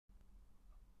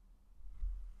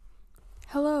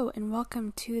Hello and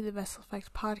welcome to the Vessel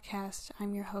Effect podcast.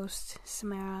 I'm your host,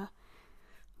 Samara.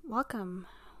 Welcome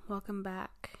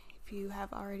back. If you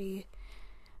have already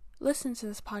listened to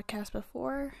this podcast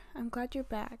before, I'm glad you're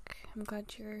back. I'm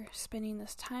glad you're spending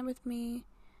this time with me,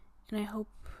 and I hope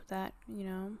that,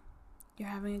 you're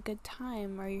having a good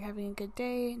time, or you're having a good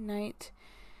day, night,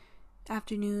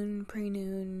 afternoon,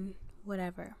 pre-noon,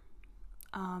 whatever.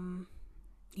 And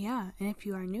if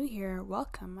you are new here,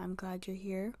 welcome. I'm glad you're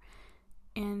here.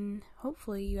 And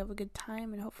hopefully you have a good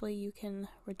time, and hopefully you can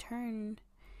return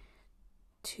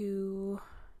to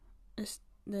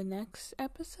the next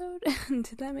episode.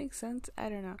 Did that make sense? I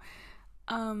don't know.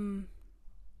 I'm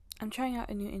trying out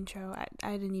a new intro.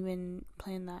 I didn't even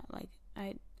plan that.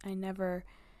 I never,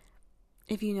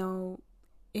 if you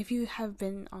have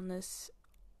been on this,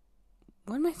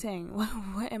 what am I saying?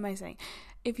 What am I saying?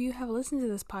 If you have listened to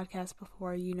this podcast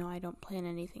before, I don't plan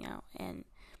anything out, and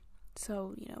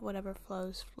so, whatever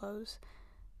flows.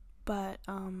 But,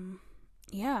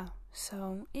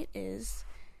 so it is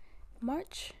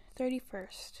March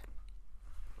 31st,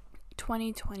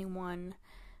 2021,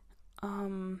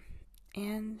 and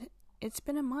it's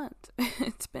been a month.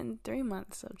 It's been 3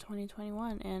 months of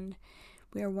 2021, and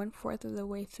we are 1/4 of the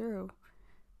way through,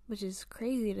 which is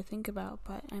crazy to think about,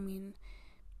 but,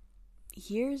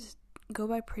 years go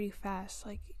by pretty fast.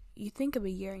 You think of a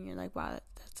year and you're like, wow,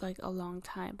 that's like a long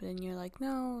time. But then you're like,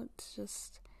 no,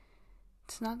 it's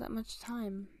not that much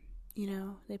time.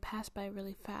 They pass by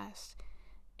really fast.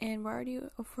 And we're already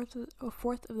a fourth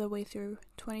of the way through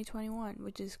 2021,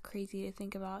 which is crazy to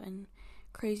think about, and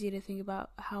crazy to think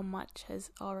about how much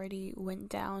has already went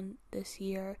down this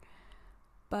year.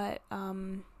 But,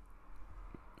 well,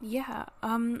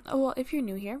 if you're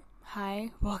new here,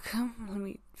 hi, welcome. Let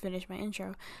me finish my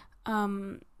intro.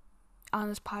 On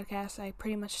this podcast, I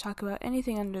pretty much talk about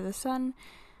anything under the sun,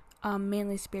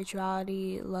 mainly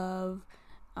spirituality, love,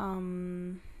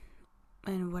 and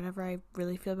whatever I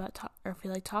really feel about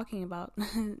feel like talking about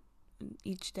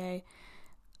each day.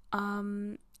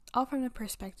 All from the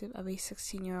perspective of a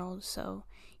 16-year-old. So,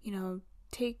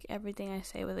 take everything I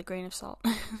say with a grain of salt,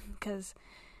 because,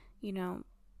 I'm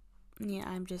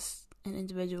just an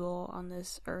individual on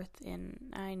this earth,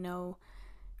 and I know.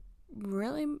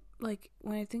 Really,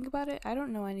 when I think about it, I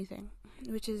don't know anything,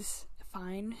 which is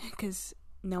fine, because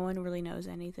no one really knows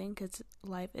anything, because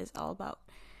life is all about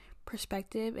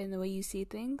perspective and the way you see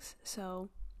things. So,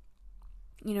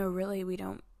 really, we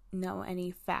don't know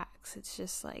any facts. It's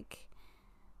just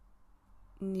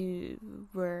we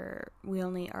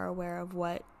only are aware of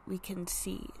what we can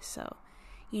see. So,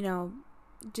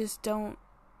 just don't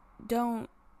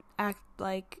act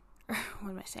like, what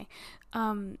am I saying?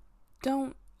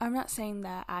 I'm not saying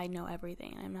that I know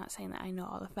everything. I'm not saying that I know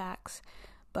all the facts,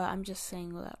 but I'm just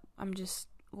saying that I'm just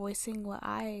voicing what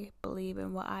I believe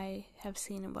and what I have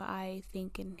seen and what I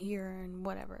think and hear and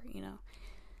whatever,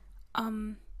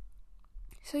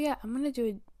 So yeah, I'm gonna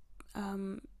do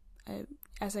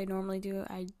as I normally do.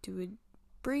 I do a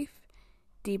brief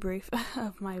debrief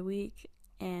of my week,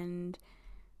 and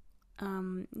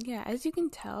as you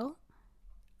can tell,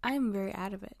 I'm very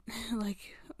out of it.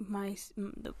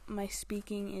 My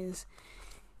speaking is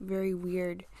very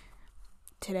weird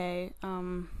today.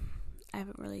 I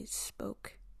haven't really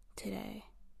spoke today,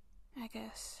 I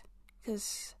guess,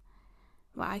 because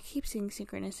I keep seeing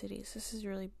synchronicities. This is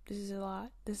a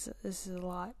lot. This is a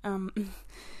lot.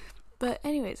 But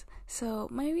anyways, so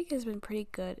my week has been pretty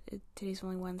good. Today's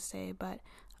only Wednesday, but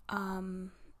I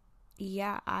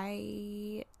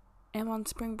am on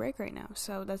spring break right now,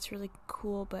 so that's really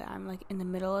cool, but I'm in the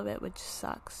middle of it, which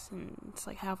sucks, and it's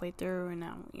halfway through, and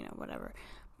now, whatever,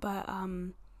 but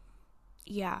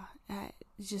it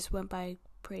just went by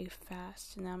pretty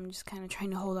fast, and I'm just kind of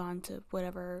trying to hold on to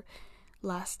whatever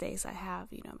last days I have,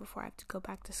 before I have to go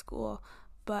back to school.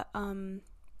 But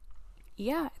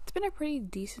it's been a pretty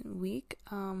decent week.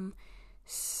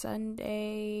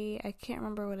 Sunday, I can't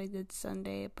remember what I did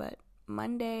Sunday, but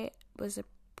Monday was a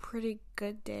pretty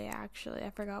good day, actually. I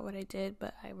forgot what I did,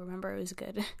 but I remember it was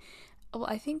good. Well,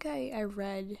 I think I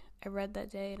read that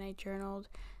day, and I journaled,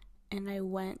 and I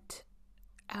went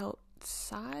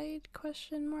outside, ?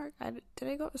 Did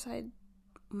I go outside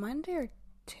Monday or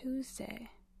Tuesday?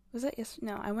 Was that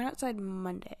no, I went outside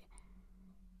Monday,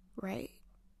 right?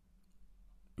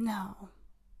 No,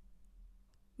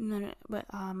 but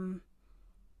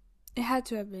it had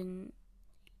to have been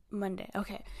Monday.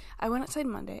 Okay, I went outside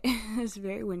Monday. It was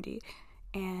very windy,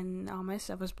 and all my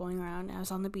stuff was blowing around. I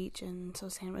was on the beach, and so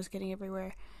sand was getting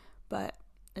everywhere, but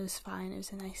it was fine. It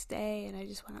was a nice day, and I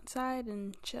just went outside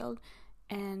and chilled,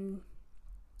 and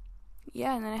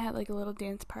and then I had a little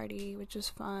dance party, which was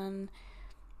fun.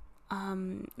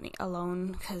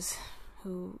 alone, because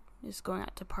who is going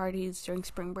out to parties during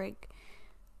spring break?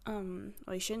 Well,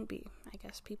 you shouldn't be. I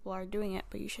guess people are doing it,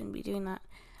 but you shouldn't be doing that.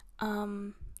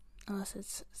 Unless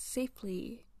it's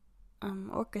safely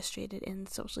orchestrated and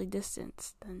socially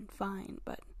distanced, then fine,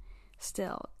 but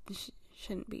still,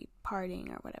 shouldn't be partying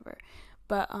or whatever.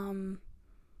 But,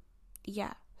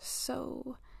 yeah,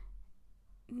 so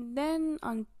then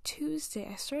on Tuesday,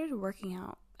 I started working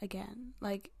out again.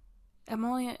 Like, I'm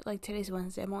only, like, today's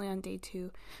Wednesday, I'm only on day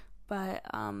 2, but,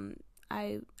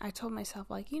 I told myself,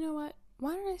 like, you know what,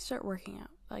 why don't I start working out?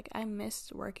 Like, I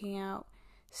missed working out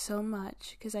so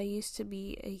much, because I used to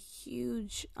be a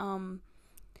huge,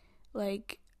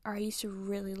 I used to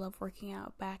really love working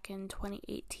out back in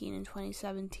 2018 and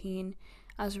 2017.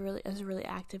 I was a really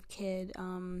active kid.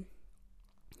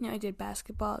 I did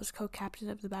basketball. I was co-captain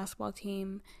of the basketball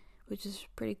team, which is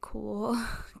pretty cool.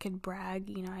 I could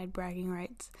brag, I had bragging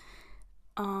rights.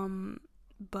 Or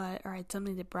I had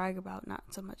something to brag about,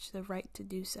 not so much the right to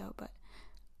do so, but,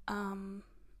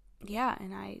 yeah,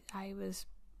 and I was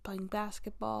playing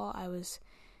basketball. I was,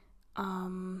 I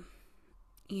don't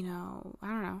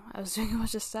know, I was doing a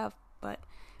bunch of stuff, but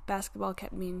basketball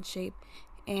kept me in shape.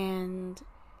 And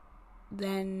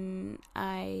then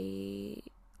I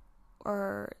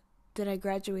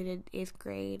graduated 8th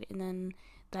grade, and then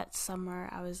that summer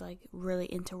I was like really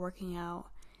into working out,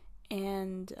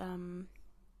 and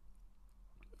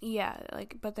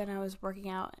but then I was working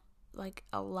out like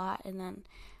a lot, and then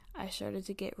I started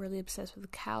to get really obsessed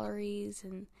with calories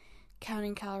and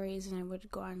counting calories, and I would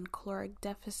go on caloric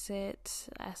deficit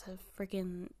as a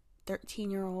freaking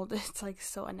 13-year-old. It's like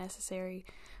so unnecessary,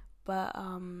 but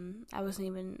I wasn't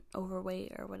even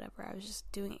overweight or whatever. I was just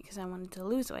doing it because I wanted to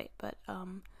lose weight. But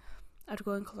I'd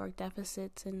go in caloric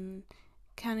deficits and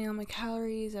counting all my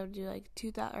calories. I would do like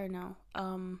 2,000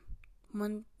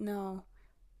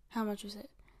 how much was it?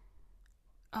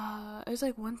 It was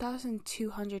like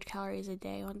 1,200 calories a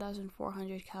day,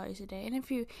 1,400 calories a day. And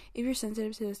if you're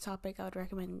sensitive to this topic, I would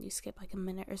recommend you skip like a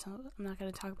minute or so. I'm not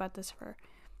going to talk about this for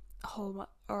a whole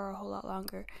lot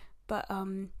longer. But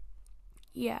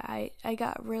yeah, I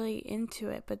got really into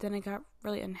it, but then I got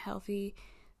really unhealthy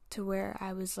to where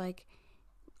I was like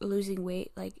losing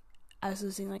weight. Like I was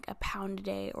losing like a pound a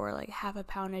day or like half a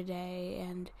pound a day,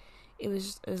 and it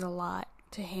was a lot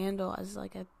to handle as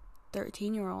like a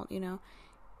 13-year-old,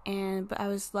 but I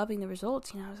was loving the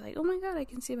results. I was like, oh my god, I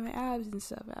can see my abs and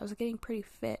stuff. I was getting pretty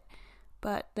fit,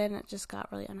 but then it just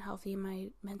got really unhealthy. My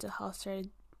mental health started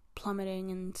plummeting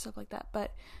and stuff like that.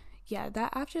 But yeah,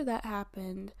 after that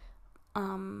happened,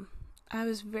 I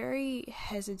was very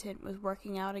hesitant with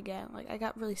working out again. Like I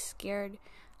got really scared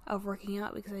of working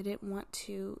out because I didn't want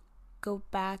to go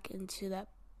back into that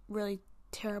really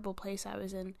terrible place I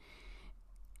was in.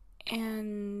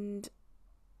 And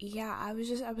yeah, I was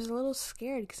a little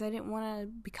scared because I didn't want to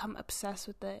become obsessed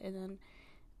with it and then,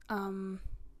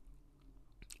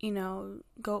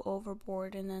 go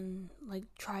overboard and then like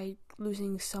try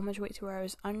losing so much weight to where I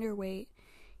was underweight.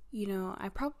 I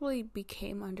probably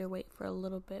became underweight for a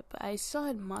little bit, but I still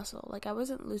had muscle. Like I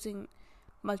wasn't losing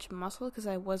much muscle because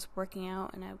I was working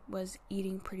out and I was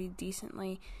eating pretty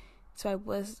decently, so I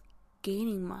was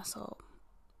gaining muscle.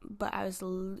 But I was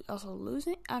also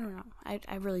losing. I don't know.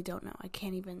 I really don't know. I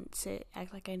can't even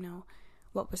act like I know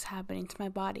what was happening to my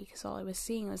body, because all I was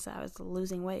seeing was that I was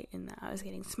losing weight and that I was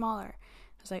getting smaller.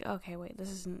 I was like, okay, wait, this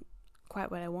isn't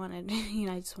quite what I wanted.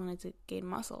 I just wanted to gain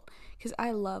muscle because I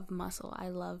love muscle. I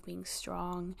love being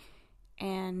strong,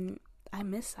 and I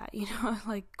miss that.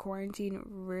 Like quarantine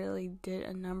really did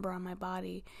a number on my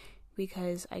body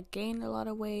because I gained a lot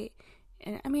of weight,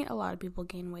 and I mean a lot of people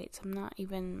gain weight, so I'm not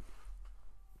even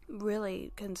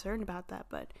really concerned about that.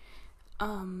 But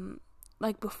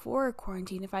like before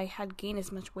quarantine, if I had gained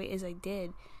as much weight as I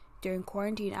did during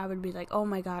quarantine, I would be like, oh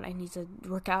my god, I need to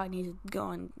work out, I need to go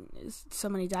on so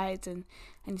many diets, and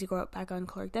I need to go back on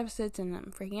caloric deficits, and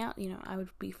I'm freaking out. I would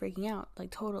be freaking out,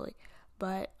 like totally.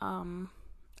 But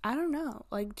I don't know,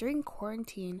 like during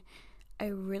quarantine I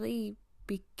really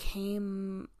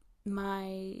became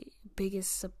my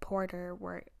biggest supporter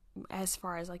as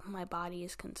far as like my body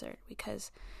is concerned, because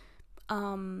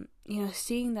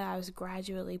seeing that I was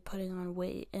gradually putting on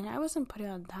weight, and I wasn't putting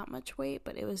on that much weight,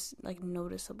 but it was like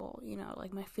noticeable,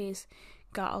 like my face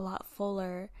got a lot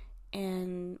fuller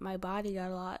and my body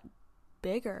got a lot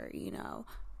bigger,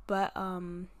 but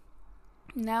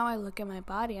now I look at my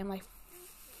body, I'm like,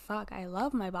 fuck, I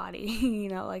love my body.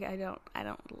 Like I don't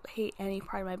hate any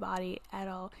part of my body at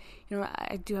all.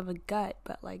 I do have a gut,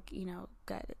 but like,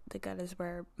 the gut is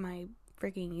where my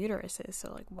freaking uterus is,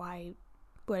 so like why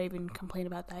would I even complain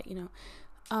about that?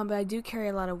 But I do carry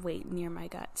a lot of weight near my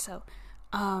gut. So,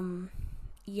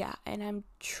 yeah, and I'm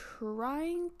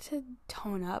trying to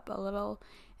tone up a little,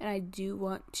 and I do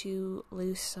want to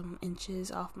lose some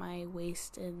inches off my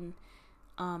waist and,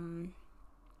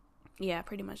 yeah,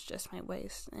 pretty much just my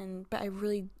waist. But I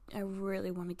really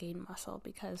want to gain muscle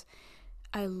because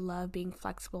I love being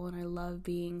flexible and I love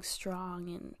being strong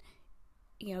and,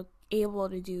 able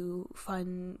to do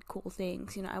fun, cool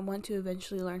things. I want to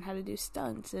eventually learn how to do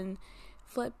stunts and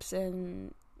flips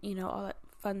and, all that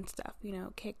fun stuff,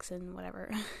 kicks and whatever.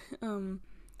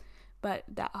 But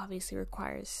that obviously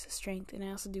requires strength, and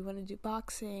I also do want to do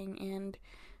boxing, and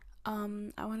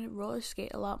I want to roller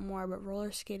skate a lot more, but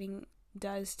roller skating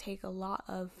does take a lot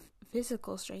of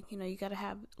physical strength. You got to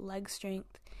have leg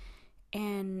strength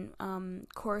and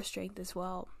core strength as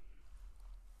well.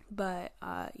 But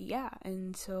yeah,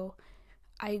 and so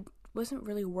I wasn't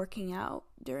really working out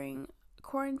during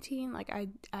quarantine. Like I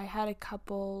had a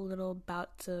couple little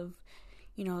bouts of,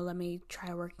 let me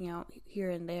try working out here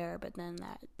and there, but then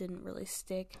that didn't really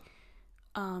stick.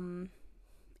 And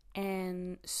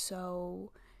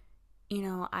so,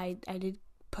 I did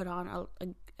put on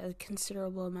a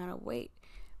considerable amount of weight,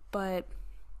 but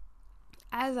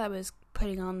as I was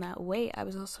putting on that weight, I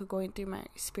was also going through my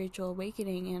spiritual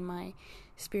awakening and my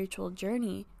spiritual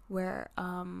journey where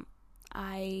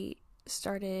I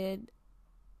started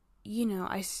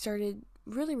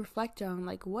really reflecting on,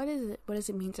 like, what does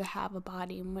it mean to have a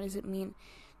body, and what does it mean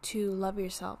to love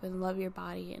yourself and love your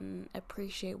body and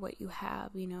appreciate what you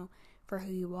have, for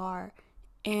who you are.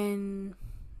 And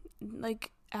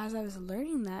like, as I was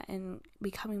learning that and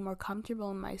becoming more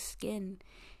comfortable in my skin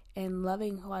and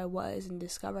loving who I was and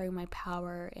discovering my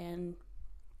power and,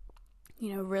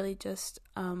 really just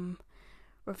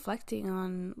reflecting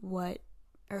on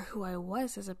who I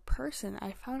was as a person,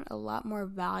 I found a lot more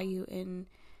value in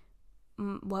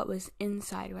what was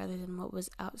inside rather than what was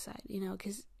outside,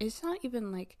 because it's not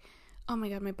even like, oh my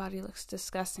god, my body looks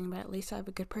disgusting, but at least I have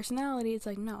a good personality. It's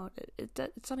like, no,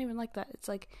 it's not even like that. It's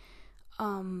like,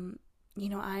 I'm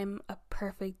a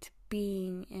perfect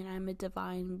being and I'm a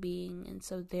divine being, and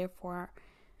so therefore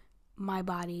my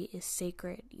body is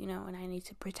sacred, and I need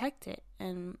to protect it,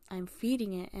 and I'm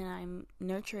feeding it and I'm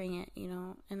nurturing it,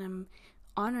 and I'm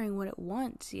honoring what it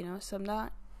wants, so I'm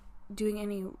not doing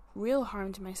any real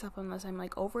harm to myself unless I'm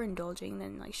like overindulging.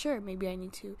 Then, like, sure, maybe I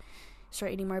need to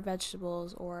start eating more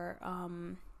vegetables or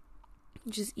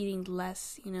just eating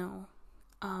less,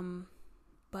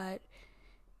 but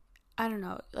I don't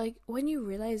know, like, when you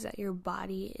realize that your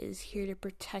body is here to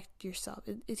protect yourself,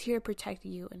 it's here to protect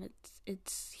you, and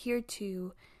it's here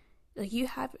to, like, you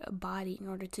have a body in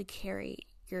order to carry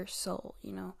your soul,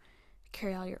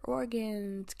 carry all your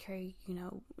organs, carry,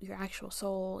 your actual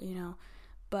soul,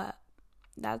 but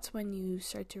that's when you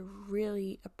start to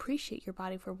really appreciate your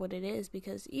body for what it is,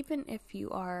 because even if you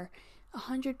are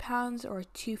 100 pounds or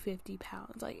 250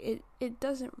 pounds, like, it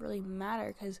doesn't really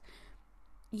matter, because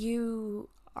you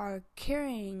are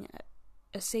carrying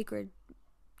a sacred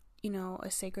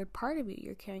part of you.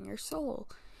 You're carrying your soul,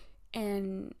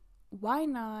 and why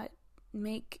not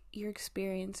make your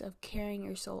experience of carrying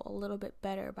your soul a little bit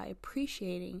better by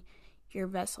appreciating your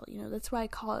vessel? That's why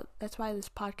this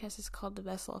podcast is called The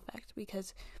Vessel Effect,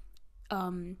 because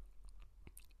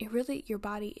your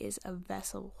body is a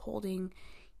vessel holding,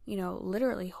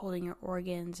 literally holding your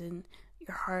organs and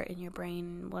your heart and your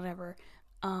brain and whatever,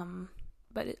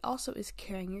 but it also is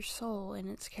carrying your soul, and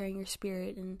it's carrying your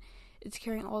spirit, and it's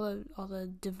carrying all the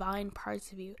divine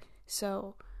parts of you.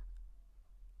 So,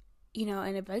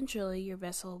 and eventually your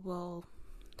vessel will,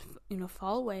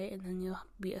 fall away, and then you'll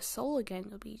be a soul again.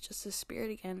 You'll be just a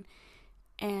spirit again,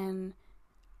 and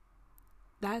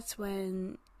that's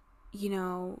when,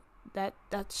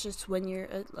 that's just when you're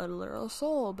a literal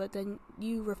soul. But then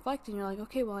you reflect, and you're like,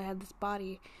 okay, well, I had this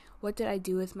body. What did I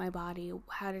do with my body?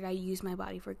 How did I use my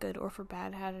body for good or for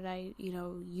bad? How did I,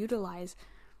 utilize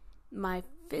my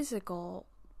physical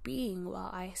being while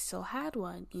I still had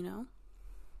one,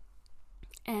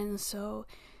 And so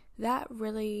that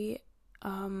really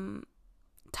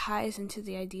ties into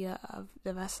the idea of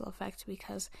the vessel effect,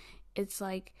 because it's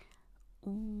like,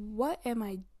 what am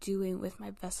I doing with my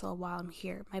vessel while I'm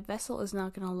here? My vessel is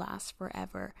not going to last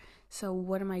forever. So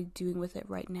what am I doing with it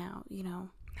right now?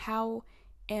 How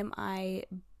am I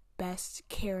best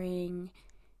carrying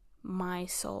my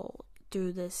soul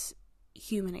through this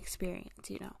human experience,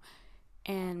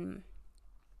 And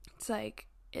it's like,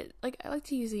 I like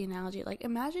to use the analogy, like,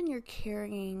 imagine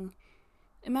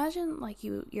like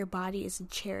your body is a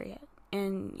chariot,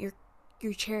 and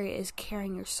your chariot is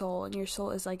carrying your soul, and your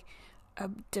soul is like a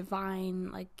divine,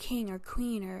 like, king or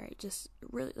queen, or just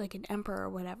really like an emperor or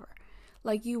whatever.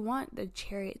 Like, you want the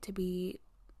chariot to be,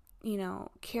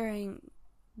 carrying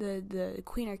the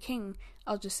queen or king.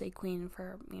 I'll just say queen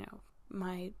for,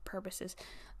 my purposes.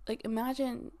 Like,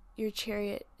 imagine your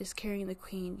chariot is carrying the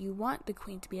queen. You want the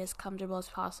queen to be as comfortable as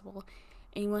possible,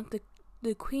 and you want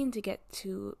the queen to get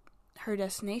to her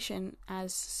destination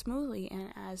as smoothly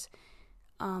and as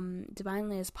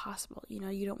divinely as possible. You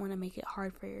don't want to make it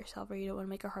hard for yourself, or you don't want to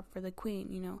make it hard for the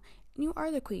queen. You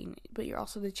are the queen, but you're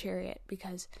also the chariot,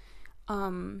 because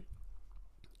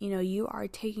you are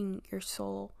taking your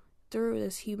soul through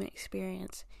this human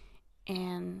experience,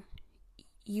 and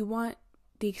you want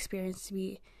the experience to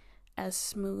be as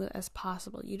smooth as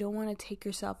possible. You don't want to take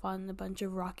yourself on a bunch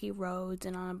of rocky roads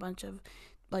and on a bunch of,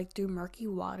 like, through murky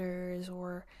waters,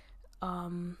 or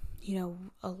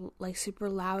like super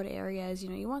loud areas.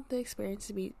 You want the experience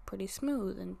to be pretty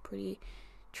smooth and pretty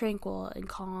tranquil and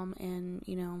calm and,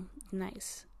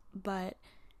 nice. But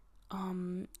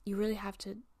you really have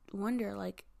to wonder,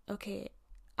 like, okay,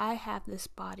 I have this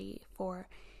body for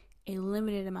a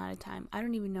limited amount of time. I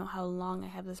don't even know how long I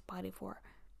have this body for.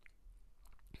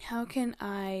 How can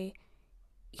I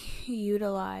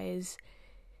utilize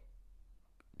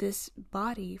this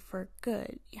body for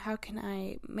good? How can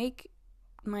I make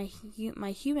my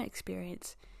human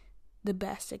experience the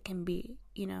best it can be?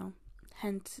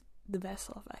 Hence the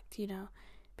vessel effect.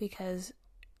 Because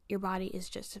your body is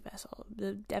just a vessel.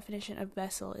 The definition of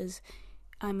vessel is,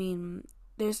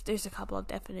 there's a couple of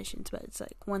definitions, but it's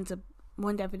like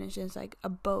one definition is like a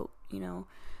boat.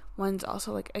 One's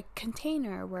also like a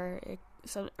container where it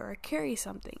carries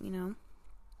something.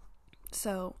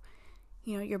 So,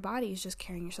 your body is just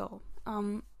carrying your soul.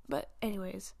 But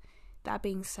anyways, that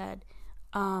being said,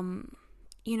 I'm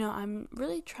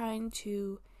really trying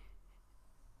to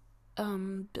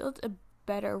build a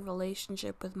better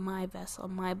relationship with my vessel,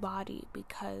 my body,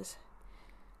 because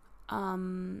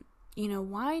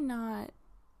why not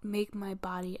make my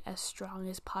body as strong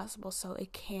as possible so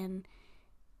it can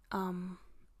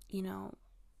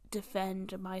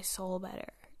defend my soul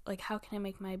better? Like, how can I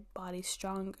make my body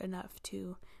strong enough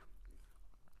to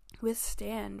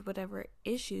withstand whatever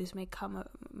issues may come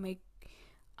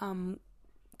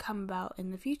about in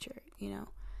the future?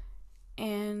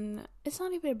 And it's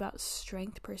not even about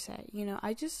strength per se.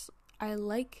 I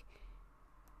like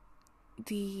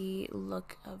the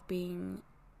look of being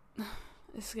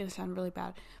this is gonna sound really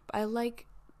bad, but I like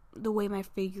the way my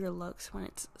figure looks when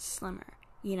it's slimmer.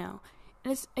 And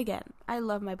it's, again, I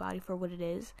love my body for what it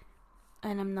is,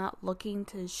 and I'm not looking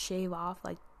to shave off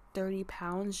like 30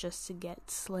 pounds just to get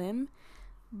slim.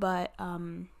 But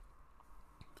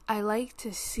I like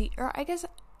to see, or I guess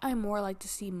I more like to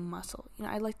see muscle.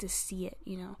 I like to see it.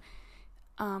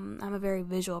 I'm a very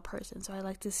visual person, so I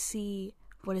like to see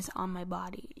what is on my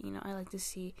body. I like to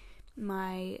see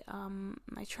my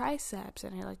my triceps,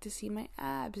 and I like to see my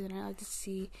abs, and I like to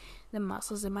see the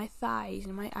muscles in my thighs.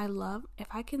 And if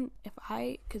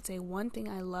I could say one thing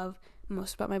I love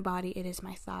most about my body, it is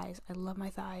my thighs. I love my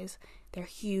thighs. They're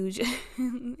huge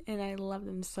and I love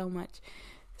them so much.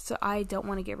 So I don't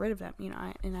want to get rid of them.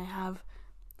 I have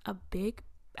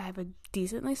a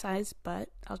decently sized butt.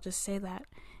 I'll just say that.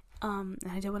 And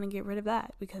I don't want to get rid of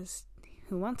that, because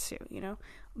who wants to,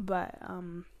 But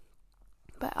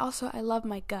also I love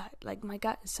my gut. Like, my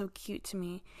gut is so cute to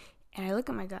me. And I look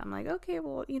at my gut, I'm like, okay,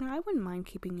 well, I wouldn't mind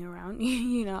keeping you around.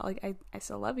 Like, I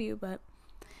still love you, but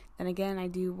then again, I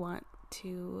do want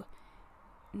to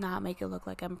not make it look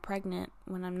like I'm pregnant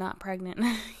when I'm not pregnant,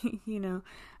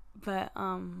 But,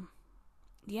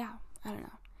 yeah, I don't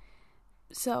know.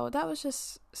 So that was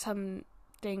just some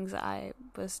things I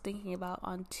was thinking about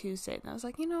on Tuesday, and I was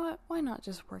like, you know what, why not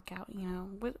just work out?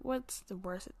 What's the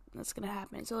worst that's gonna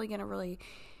happen? It's only gonna really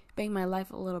make my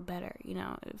life a little better.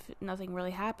 If nothing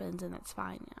really happens, then that's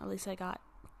fine. At least I got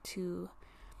to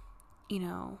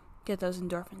get those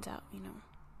endorphins out.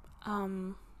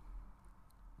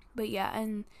 But yeah,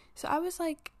 and so I was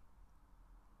like,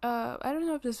 I don't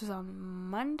know if this was on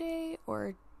Monday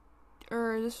or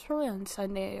this was probably on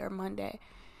Sunday or Monday,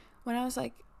 when I was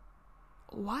like,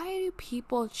 why do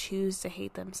people choose to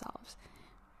hate themselves?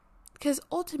 Because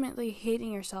ultimately,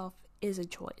 hating yourself is a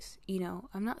choice.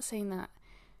 I'm not saying that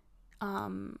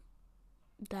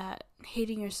that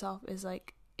hating yourself is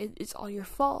like it's all your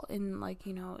fault, and like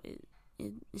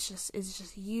it's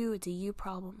just you. It's a you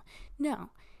problem.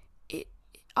 No,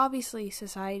 obviously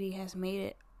society has made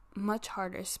it much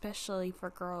harder, especially for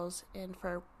girls and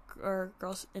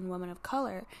girls and women of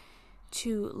color,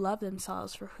 to love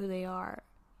themselves for who they are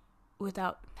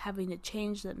without having to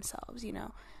change themselves,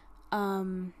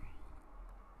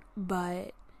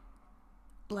 but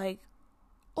like,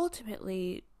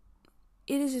 ultimately,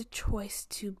 it is a choice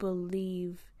to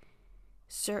believe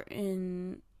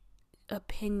certain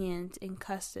opinions and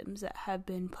customs that have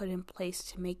been put in place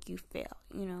to make you fail,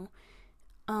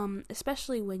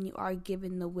 especially when you are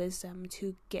given the wisdom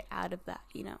to get out of that,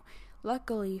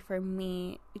 Luckily for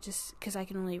me, just because I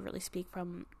can only really speak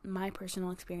from my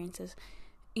personal experiences,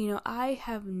 I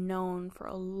have known for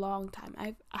a long time,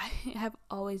 I have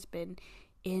always been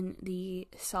in the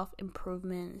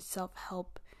self-improvement,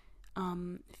 self-help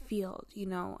field,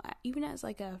 even as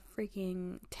like a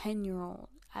freaking 10-year-old,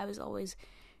 I was always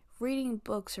reading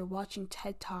books or watching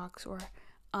TED Talks or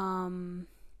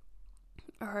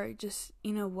just,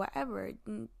 whatever,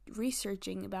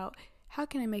 researching about how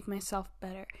can I make myself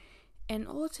better. And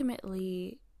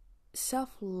ultimately,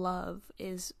 self-love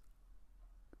is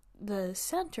the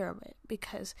center of it,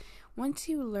 because once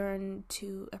you learn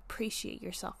to appreciate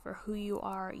yourself for who you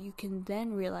are, you can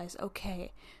then realize,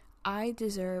 okay, I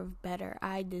deserve better.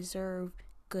 I deserve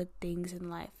good things in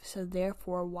life. So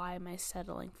therefore, why am I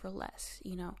settling for less,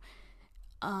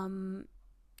 And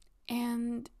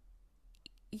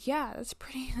yeah,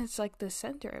 that's like the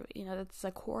center of it, that's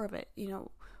the core of it,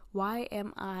 why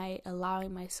am I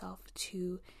allowing myself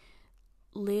to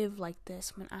live like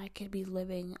this when I could be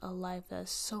living a life that's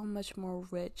so much more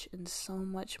rich and so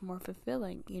much more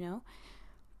fulfilling,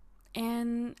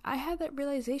 And I had that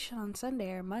realization on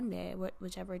Sunday or Monday,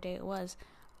 whichever day it was,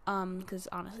 because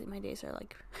honestly, my days are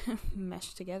like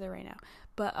meshed together right now.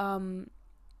 But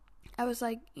I was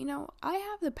like, I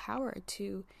have the power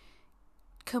to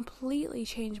completely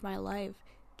change my life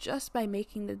just by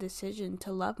making the decision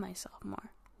to love myself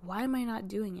more. Why am I not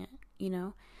doing it?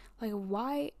 Like,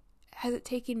 why has it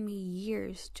taken me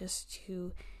years just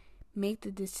to make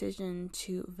the decision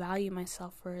to value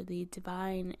myself for the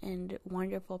divine and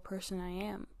wonderful person I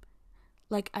am?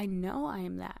 Like, I know I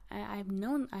am that. I have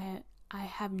known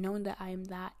that I am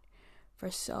that for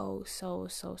so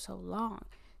long.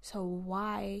 So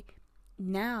why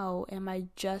now am I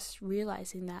just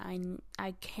realizing that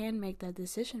I can make that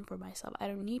decision for myself? I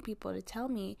don't need people to tell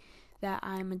me that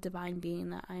I'm a divine being,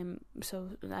 that I'm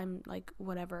like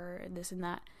whatever, this and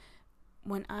that.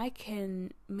 When I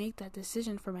can make that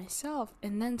decision for myself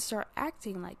and then start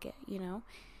acting like it,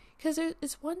 because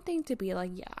it's one thing to be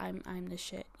like, yeah, I'm the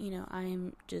shit,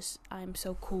 I'm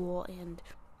so cool and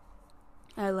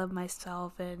I love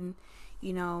myself, and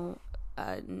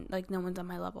like no one's on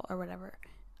my level or whatever.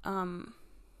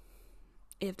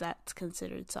 If that's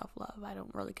considered self-love, I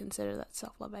don't really consider that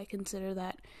self-love. I consider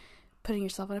that putting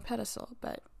yourself on a pedestal,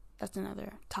 but that's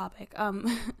another topic.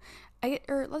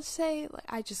 Let's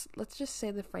just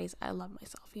say the phrase, I love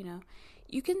myself, you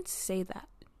can say that.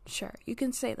 Sure. You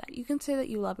can say that. You can say that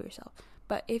you love yourself.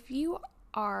 But if you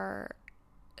are,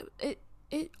 it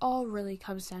all really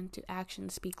comes down to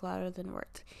actions speak louder than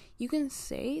words. You can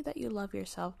say that you love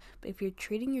yourself, but if you're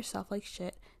treating yourself like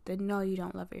shit, then no, you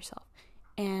don't love yourself.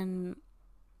 And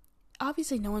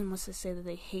obviously no one wants to say that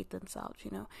they hate themselves,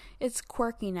 It's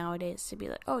quirky nowadays to be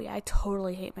like, oh yeah, I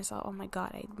totally hate myself. Oh my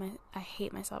god, I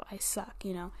hate myself. I suck,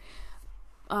 And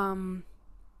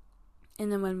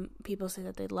then when people say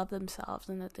that they love themselves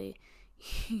and that they,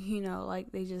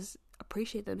 like they just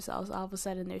appreciate themselves, all of a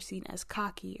sudden they're seen as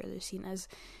cocky or they're seen as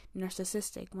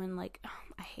narcissistic, when like,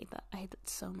 I hate that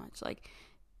so much. Like,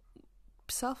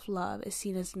 self-love is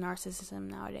seen as narcissism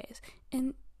nowadays,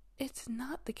 and it's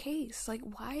not the case. Like,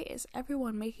 why is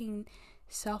everyone making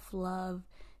self-love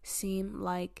seem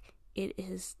like it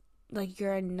is like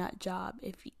you're a nut job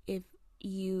if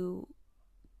you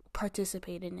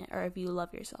participate in it, or if you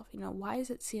love yourself? Why is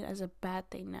it seen as a bad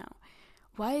thing now?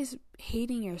 Why is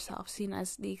hating yourself seen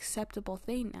as the acceptable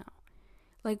thing now?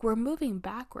 Like, we're moving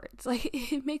backwards. Like,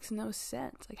 it makes no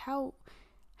sense. Like, how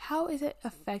is it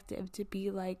effective to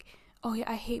be like, oh yeah,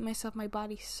 I hate myself, my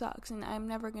body sucks, and I'm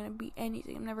never gonna be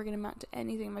anything, I'm never gonna amount to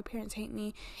anything, my parents hate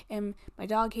me, and my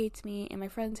dog hates me, and my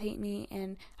friends hate me,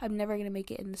 and I'm never gonna make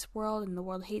it in this world, and the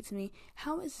world hates me?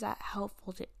 How is that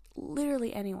helpful to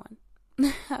literally anyone?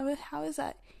 How is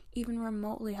that even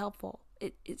remotely helpful?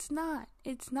 It's not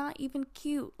even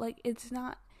cute. Like, it's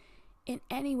not in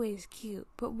any ways cute.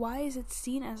 But why is it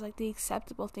seen as like the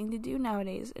acceptable thing to do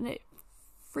nowadays? And it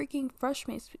freaking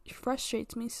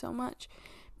frustrates me so much,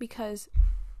 because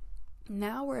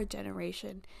now we're a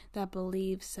generation that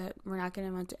believes that we're not going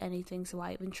to amount to anything, so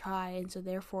why even try? And so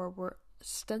therefore we're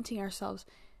stunting ourselves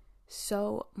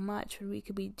so much when we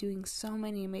could be doing so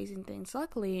many amazing things.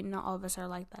 Luckily, not all of us are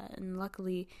like that, and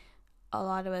luckily a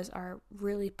lot of us are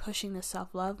really pushing the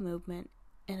self-love movement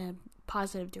in a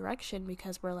positive direction,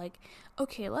 because we're like,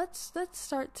 okay, let's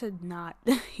start to not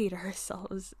hate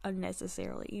ourselves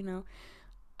unnecessarily,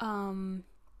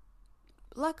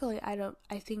 luckily,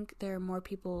 I think there are more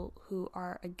people who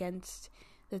are against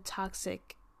the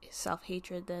toxic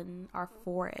self-hatred than are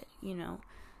for it,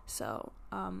 so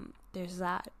there's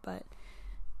that. But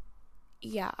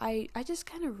yeah, I just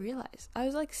kind of realized, I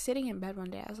was like sitting in bed one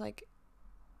day, I was like,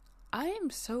 I am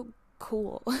so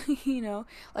cool.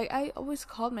 Like I always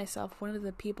called myself one of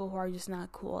the people who are just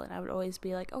not cool, and I would always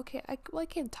be like, okay, I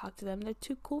can't talk to them, they're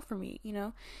too cool for me,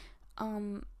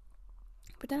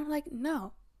 but then I'm like,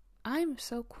 no, I'm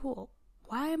so cool.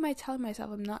 Why am I telling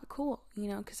myself I'm not cool?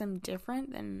 Because I'm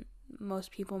different than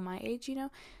most people my age,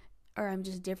 or I'm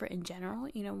just different in general.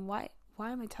 Why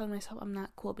am I telling myself I'm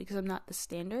not cool? Because I'm not the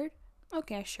standard?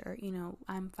 Okay, sure,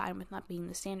 I'm fine with not being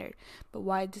the standard, but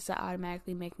why does that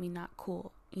automatically make me not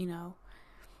cool?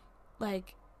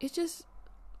 Like, it just,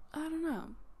 I don't know.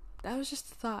 That was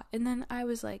just a thought. And then I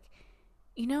was like,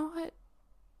 you know what?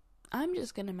 I'm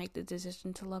just gonna make the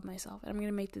decision to love myself, and I'm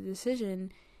gonna make the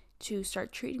decision to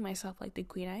start treating myself like the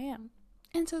queen I am.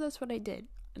 And so that's what I did.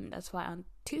 And that's why on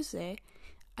Tuesday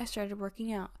I started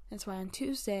working out. That's why on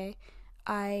Tuesday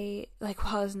while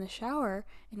I was in the shower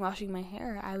and washing my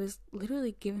hair, I was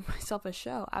literally giving myself a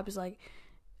show. I was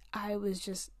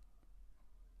just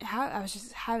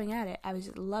having at it. I was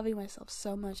just loving myself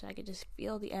so much. I could just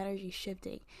feel the energy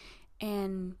shifting.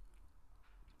 And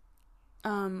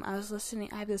I was listening,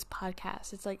 I have this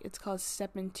podcast. It's called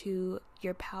Step Into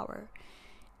Your Power.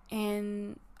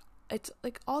 And it's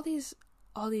like all these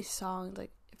songs,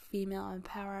 like women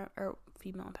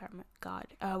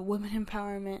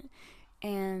empowerment,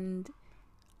 and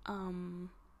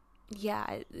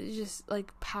it's just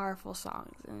like powerful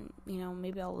songs. And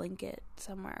maybe I'll link it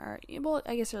somewhere. Well,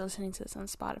 I guess you're listening to this on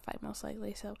Spotify most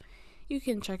likely, so you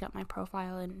can check out my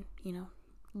profile and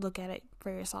look at it for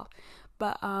yourself.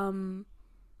 But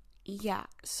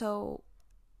so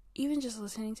even just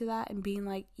listening to that and being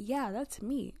like, yeah, that's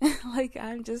me. Like,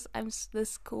 I'm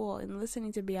this cool. And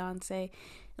listening to Beyonce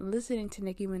and listening to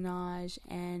Nicki Minaj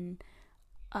and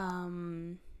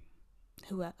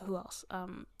who else?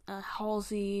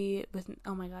 Halsey with,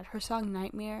 oh my god, her song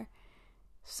Nightmare,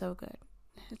 so good.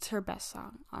 It's her best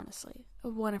song, honestly.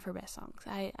 One of her best songs.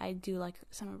 I do like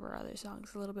some of her other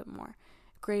songs a little bit more.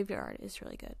 Graveyard is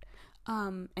really good.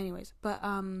 Anyways, but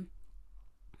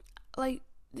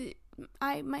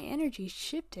my energy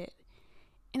shifted,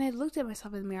 and I looked at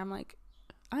myself in the mirror. I'm like,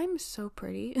 I'm so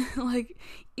pretty. Like,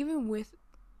 even with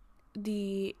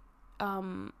the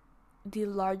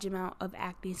large amount of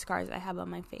acne scars I have on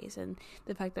my face, and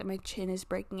the fact that my chin is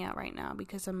breaking out right now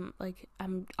because I'm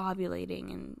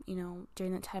ovulating, and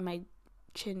during that time my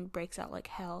chin breaks out like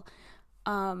hell.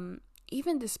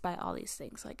 Even despite all these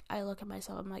things, like, I look at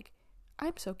myself, I'm like,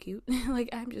 I'm so cute. Like,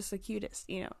 I'm just the cutest,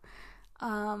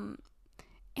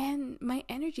 and my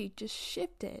energy just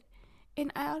shifted,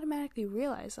 and I automatically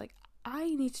realized, like,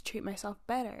 I need to treat myself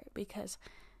better, because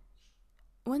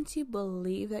once you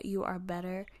believe that you are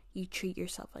better, you treat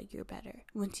yourself like you're better.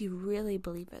 Once you really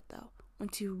believe it, though.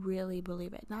 Once you really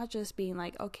believe it. Not just being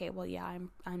like, okay, well, yeah,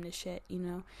 I'm the shit,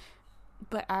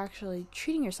 but actually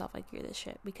treating yourself like you're the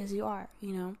shit, because you are,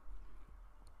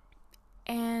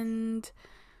 And,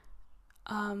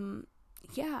 and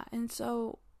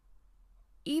so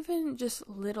even just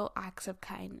little acts of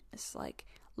kindness, like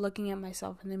looking at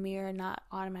myself in the mirror, not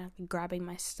automatically grabbing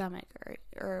my stomach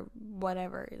or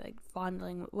whatever, like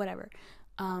fondling, whatever,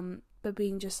 but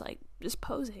being just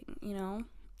posing,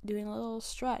 doing a little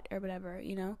strut or whatever,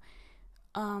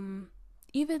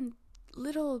 even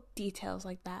little details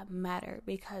like that matter,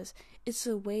 because it's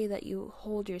the way that you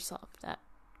hold yourself that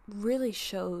really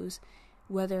shows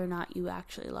whether or not you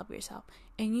actually love yourself.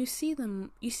 And you see the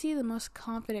most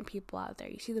confident people out there.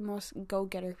 You see the most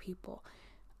go-getter people.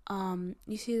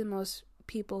 You see the most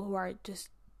people who are just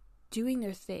doing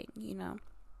their thing,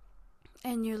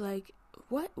 And you're like,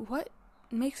 what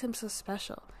makes them so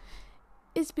special?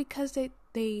 It's because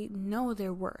they know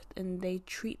their worth, and they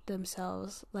treat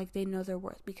themselves like they know their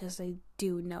worth, because they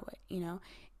do know it,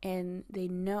 And they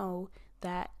know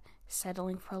that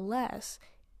settling for less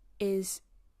is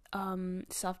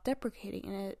self-deprecating,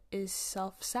 and it is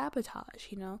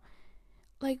self-sabotage,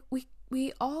 Like, we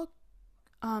all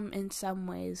in some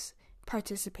ways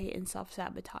participate in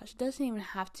self-sabotage. It doesn't even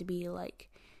have to be like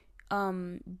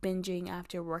binging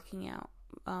after working out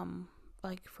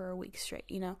like for a week straight,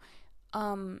 it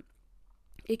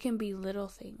can be little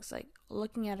things, like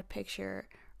looking at a picture,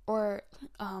 or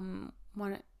one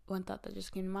thought that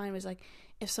just came to mind was, like,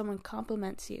 if someone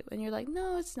compliments you and you're like,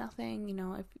 no, it's nothing,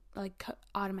 if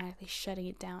automatically shutting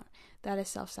it down, that is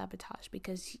self-sabotage,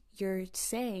 because you're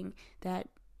saying that,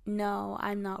 no,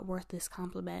 I'm not worth this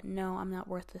compliment, no, I'm not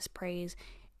worth this praise,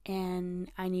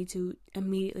 and I need to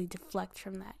immediately deflect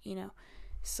from that,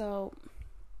 So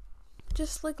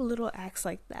just like little acts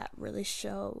like that really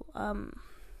show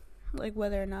like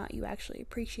whether or not you actually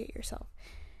appreciate yourself.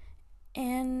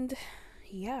 And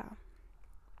yeah,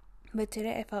 but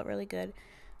today I felt really good.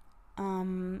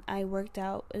 I worked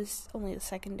out. It's only the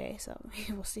second day, so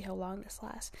we'll see how long this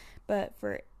lasts. But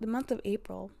for the month of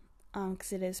April,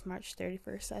 because it is March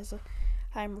 31st as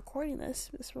I'm recording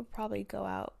this will probably go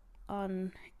out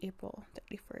on April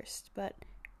 31st,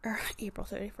 or April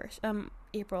 31st,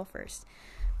 April 1st.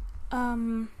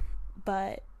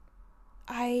 But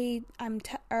I'm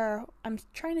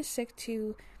trying to stick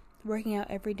to working out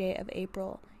every day of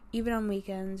April, even on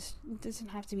weekends. It doesn't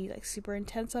have to be like super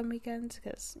intense on weekends,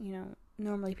 because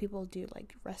normally people do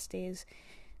like rest days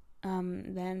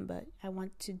then, but I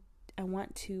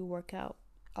want to work out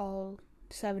all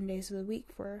 7 days of the week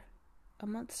for a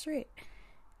month straight.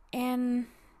 And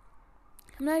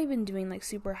I'm not even doing like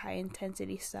super high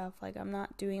intensity stuff. Like I'm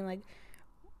not doing like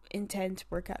intense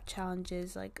workout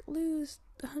challenges like lose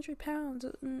 100 pounds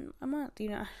a month.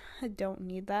 I don't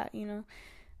need that.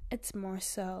 It's more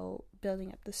so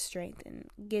building up the strength and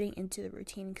getting into the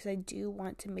routine, because I do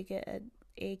want to make it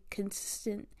a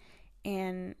consistent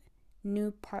and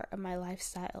new part of my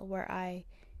lifestyle where I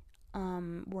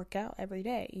work out every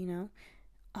day,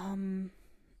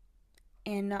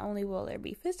 and not only will there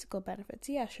be physical benefits,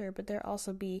 yeah, sure, but there'll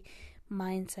also be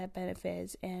mindset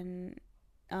benefits and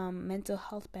mental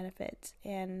health benefits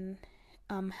and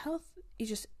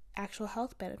just actual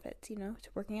health benefits, to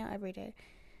working out every day.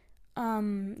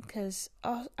 Because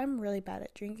I'm really bad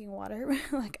at drinking water.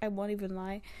 Like, I won't even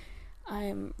lie,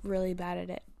 I'm really bad at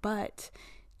it, but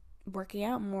working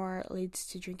out more leads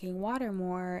to drinking water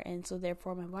more, and so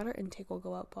therefore my water intake will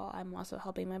go up while I'm also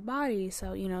helping my body.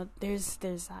 So there's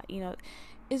that.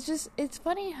 It's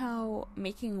funny how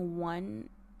making one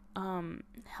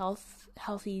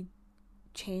healthy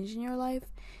change in your life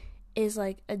is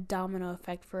like a domino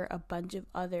effect for a bunch of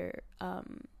other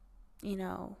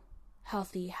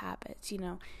healthy habits.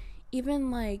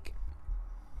 Even like,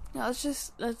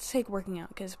 let's take working out,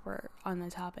 because we're on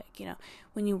the topic.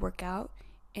 When you work out,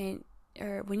 you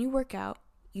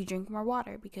drink more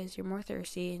water because you're more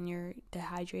thirsty and you're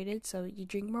dehydrated, so you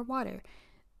drink more water.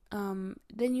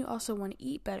 Then you also want to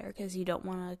eat better, because you don't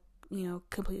want to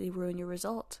completely ruin your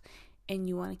results, and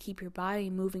you want to keep your body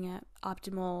moving at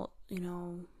optimal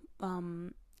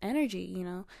energy.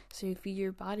 So you feed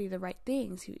your body the right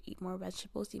things. You eat more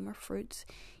vegetables, eat more fruits,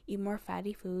 eat more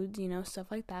fatty foods,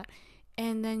 stuff like that.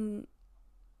 And then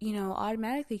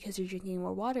automatically, because you're drinking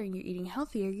more water and you're eating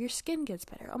healthier, your skin gets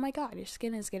better. Oh my god, your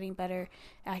skin is getting better.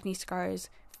 Acne scars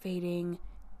fading,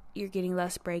 you're getting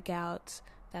less breakouts.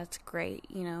 That's great.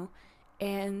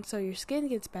 And so your skin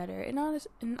gets better, and all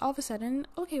of a sudden,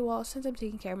 okay, well, since I'm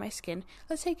taking care of my skin,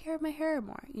 let's take care of my hair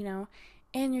more.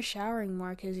 And you're showering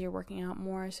more because you're working out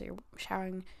more, so you're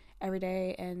showering every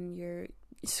day, and you're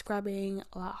scrubbing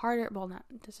a lot harder. Well,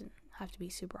 it doesn't have to be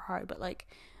super hard, but like,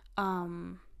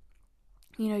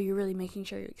 you're really making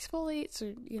sure you exfoliate,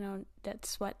 so that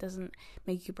sweat doesn't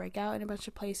make you break out in a bunch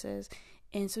of places.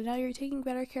 And so now you're taking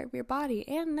better care of your body.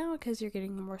 And now, because you're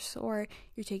getting more sore,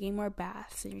 you're taking more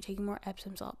baths, and you're taking more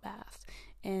Epsom salt baths,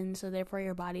 and so therefore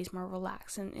your body's more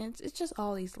relaxed. And it's just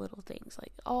all these little things,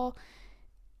 like all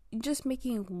just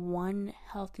making one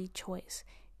healthy choice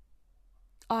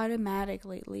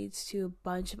automatically leads to a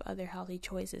bunch of other healthy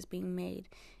choices being made.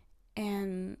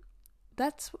 And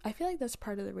I feel like that's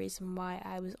part of the reason why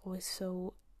I was always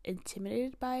so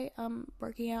intimidated by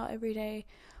working out every day,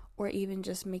 or even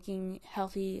just making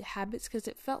healthy habits, because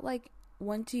it felt like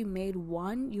once you made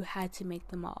one, you had to make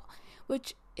them all,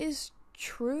 which is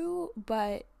true,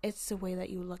 but it's the way that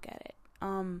you look at it.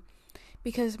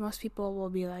 Because most people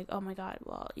will be like, oh my god,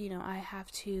 well, I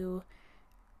have to,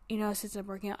 since I'm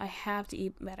working out, I have to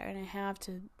eat better, and I have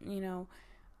to,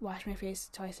 wash my face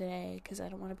twice a day because I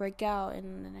don't want to break out,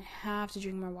 and then I have to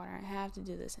drink more water, I have to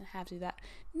do this, and I have to do that.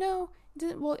 No,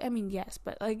 well, I mean, yes,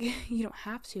 but like, you don't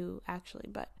have to, actually,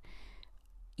 but,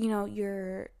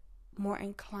 you're more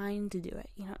inclined to do it.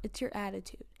 It's your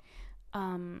attitude.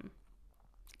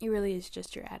 It really is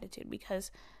just your attitude,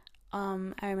 because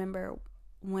I remember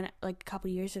when, like, a couple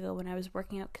years ago, when I was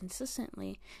working out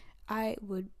consistently, I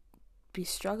would be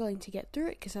struggling to get through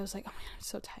it because I was like, oh my god, I'm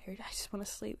so tired, I just want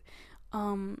to sleep.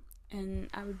 And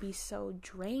I would be so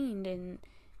drained, and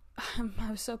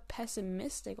I was so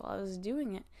pessimistic while I was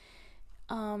doing it.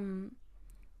 And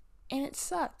it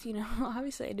sucked,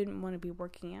 obviously I didn't want to be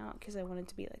working out because I wanted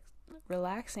to be like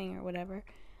relaxing or whatever.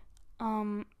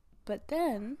 But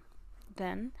then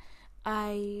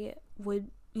I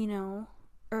would,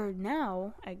 or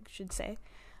now I should say,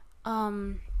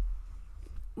 when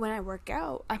I work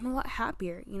out, I'm a lot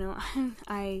happier,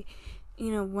 I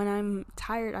when I'm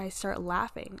tired, I start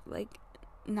laughing, like,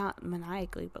 not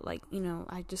maniacally, but like,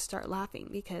 I just start laughing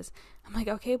because I'm like,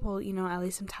 okay, well, at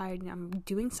least I'm tired and I'm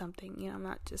doing something, I'm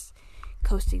not just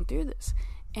coasting through this.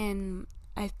 And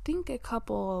I think a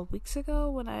couple of weeks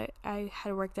ago when I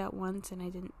had worked out once and I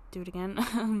didn't do it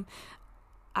again,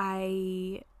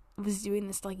 I was doing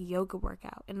this like yoga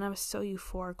workout and I was so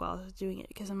euphoric while I was doing it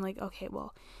because I'm like, okay,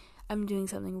 well, I'm doing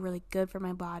something really good for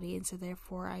my body, and so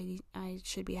therefore I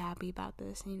should be happy about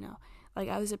this, like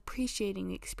I was appreciating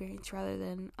the experience rather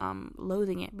than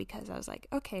loathing it, because I was like,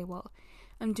 okay, well,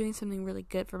 I'm doing something really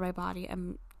good for my body.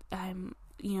 I'm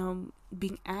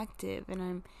being active, and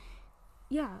I'm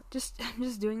just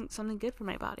doing something good for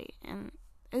my body, and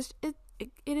it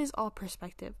is all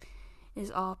perspective, it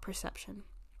is all perception.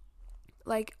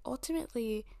 Like,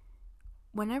 ultimately,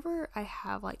 whenever I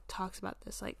have like talks about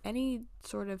this, like any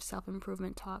sort of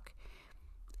self-improvement talk,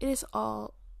 it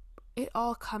all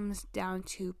comes down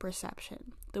to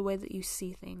perception, the way that you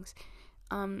see things.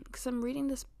 Because I'm reading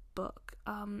this book,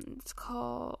 it's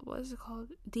called, what is it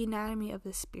called? The Anatomy of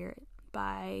the Spirit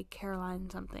by Caroline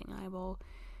something. I will,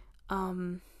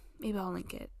 maybe I'll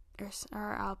link it,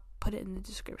 or I'll put it in the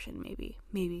description,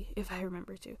 maybe if I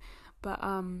remember to. But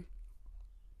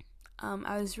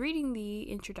I was reading the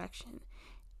introduction,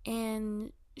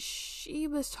 and she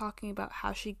was talking about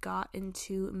how she got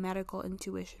into medical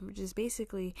intuition, which is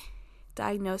basically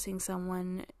diagnosing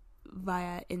someone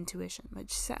via intuition,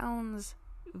 which sounds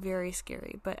very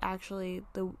scary, but actually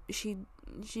she's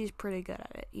pretty good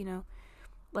at it,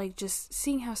 like just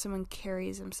seeing how someone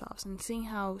carries themselves and seeing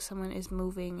how someone is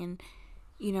moving and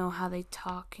how they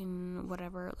talk and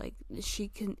whatever. Like, she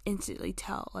can instantly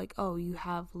tell, like, oh, you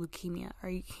have leukemia, or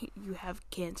you have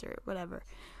cancer, whatever.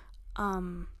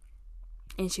 And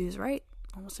she was right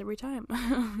almost every time.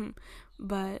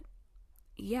 But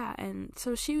yeah, and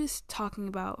so she was talking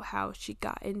about how she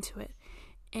got into it,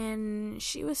 and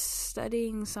she was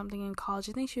studying something in college.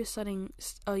 I think she was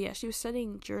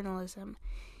studying journalism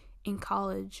in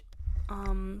college,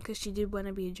 because she did want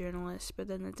to be a journalist, but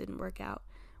then it didn't work out.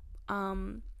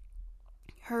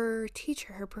 Her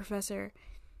teacher, her professor,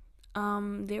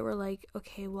 they were like,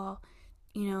 okay, well,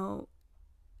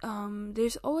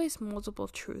 there's always multiple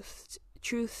truths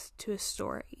to a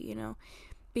story,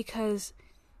 because,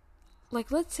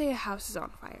 like, let's say a house is on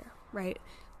fire, right?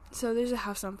 So there's a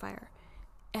house on fire,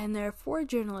 and there are 4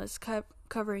 journalists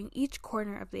covering each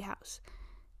corner of the house.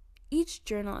 Each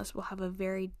journalist will have a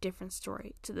very different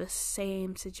story to the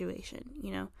same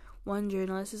situation, One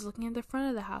journalist is looking at the front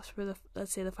of the house where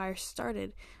let's say the fire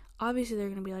started. Obviously, they're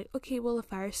going to be like, okay, well, the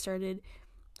fire started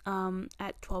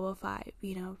at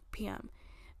 12:05, p.m.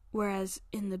 Whereas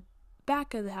in the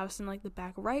back of the house, in like the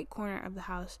back right corner of the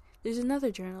house, there's another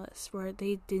journalist where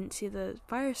they didn't see the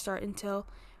fire until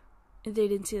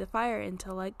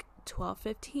like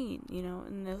 12:15,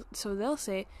 and so they'll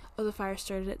say, oh, the fire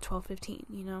started at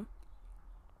 12:15,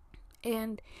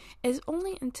 and it's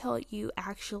only until you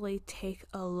actually take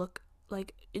a look,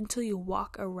 like until you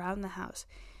walk around the house,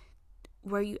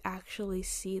 where you actually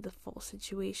see the full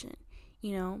situation,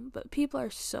 but people are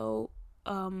so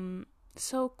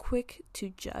quick to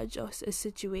judge a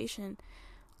situation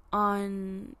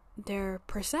on their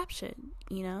perception,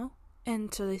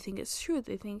 and so they think it's true.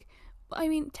 They think, well, I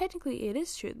mean, technically it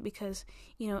is true, because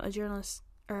a journalist,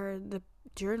 or the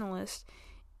journalist,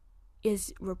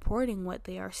 is reporting what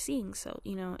they are seeing, so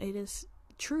it is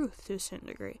truth to a certain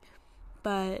degree.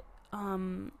 But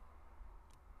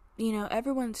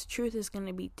everyone's truth is going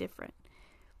to be different.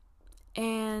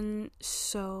 And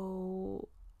so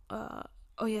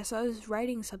so I was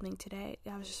writing something today.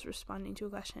 I was just responding to a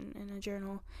question in a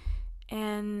journal,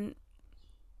 and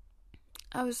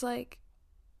I was like,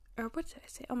 or what did I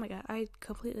say? Oh my god, I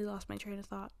completely lost my train of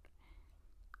thought.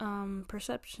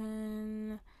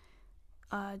 Perception,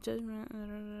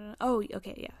 judgment. Oh,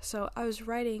 okay, yeah. So I was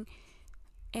writing,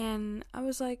 and I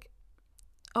was like,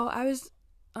 I was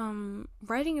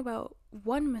writing about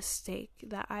one mistake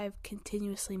that I've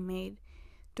continuously made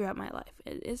throughout my life.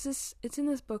 It's in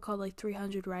this book called like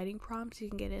 300 writing prompts. You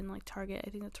can get it in like Target. I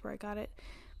think that's where I got it.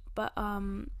 But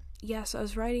so I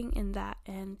was writing in that,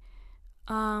 and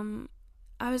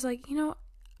I was like,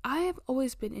 I have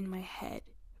always been in my head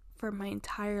for my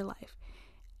entire life,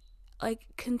 like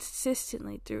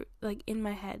consistently through, like in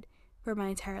my head for my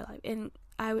entire life, and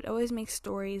I would always make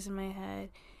stories in my head,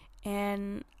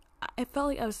 and I felt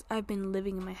like I've been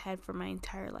living in my head for my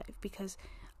entire life, because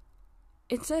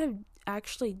instead of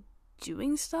actually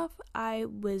doing stuff, I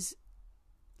was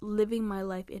living my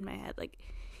life in my head. Like,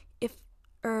 if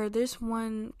there's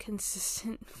one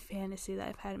consistent fantasy that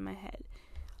I've had in my head.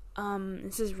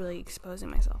 This is really exposing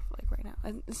myself, like, right now.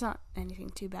 And it's not anything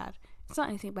too bad. It's not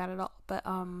anything bad at all. But,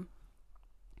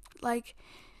 like,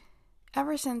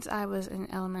 ever since I was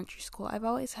in elementary school, I've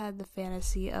always had the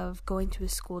fantasy of going to a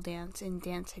school dance and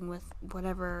dancing with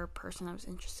whatever person I was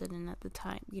interested in at the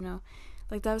time, you know?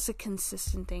 Like, that was a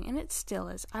consistent thing, and it still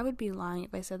is. I would be lying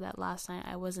if I said that last night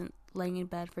I wasn't laying in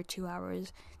bed for 2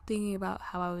 hours thinking about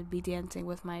how I would be dancing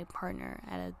with my partner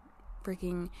at a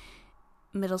freaking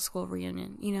middle school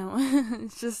reunion, you know?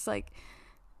 It's just, like,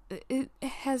 it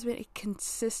has been a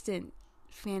consistent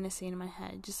fantasy in my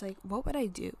head. Just, like, what would I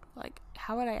do? Like,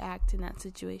 how would I act in that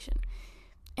situation?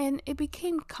 And it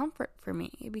became comfort for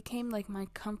me. It became, like, my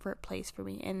comfort place for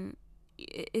me, and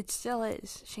it still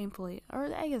is, shamefully,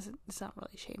 or I guess it's not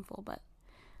really shameful, but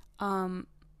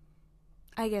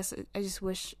I guess I just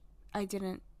wish I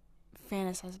didn't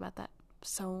fantasize about that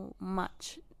so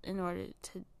much in order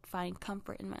to find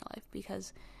comfort in my life,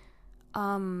 because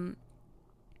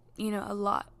you know, a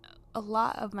lot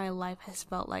of my life has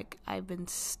felt like I've been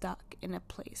stuck in a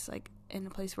place, like in a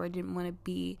place where I didn't want to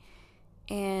be,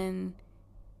 and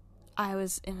I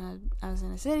was in a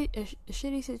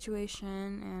shitty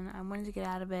situation, and I wanted to get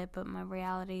out of it, but my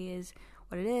reality is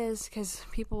what it is, because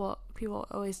people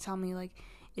always tell me, like,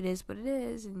 it is what it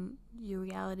is, and your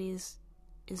reality is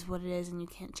what it is, and you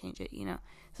can't change it, you know?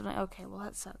 So I'm like, okay, well,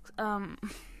 that sucks. And,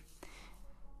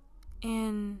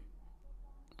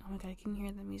 oh my god, can you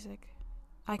hear the music?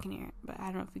 I can hear it, but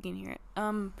I don't know if you can hear it.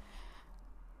 What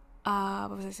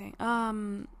was I saying?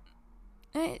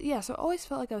 So I always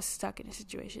felt like I was stuck in a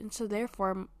situation. So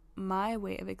therefore, my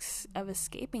way of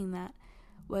escaping that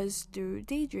was through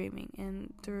daydreaming,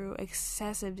 and through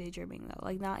excessive daydreaming, though.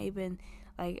 Like, not even,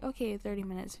 like, okay, 30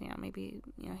 minutes, you know, maybe,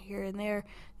 you know, here and there.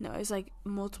 No, it was, like,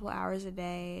 multiple hours a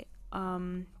day.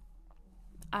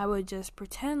 I would just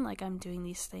pretend like I'm doing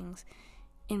these things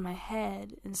in my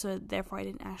head, and so therefore I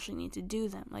didn't actually need to do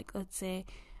them. Like, let's say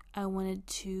I wanted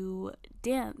to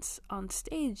dance on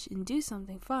stage and do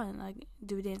something fun, like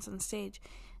do a dance on stage.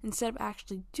 Instead of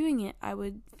actually doing it, I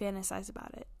would fantasize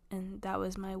about it, and that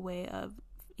was my way of,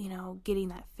 you know, getting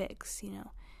that fix, you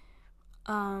know.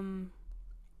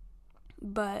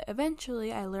 But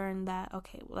eventually I learned that,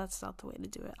 okay, well, that's not the way to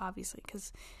do it, obviously,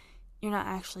 because you're not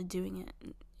actually doing it,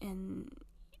 and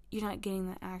you're not getting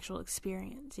the actual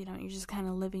experience, you know. You're just kind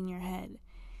of living your head,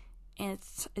 and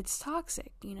it's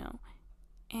toxic, you know.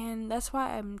 And that's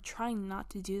why I'm trying not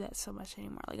to do that so much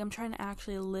anymore. Like, I'm trying to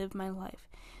actually live my life.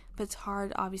 But it's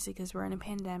hard, obviously, because we're in a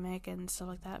pandemic and stuff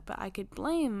like that. But I could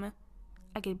blame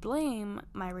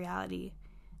my reality,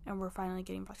 and we're finally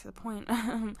getting back to the point.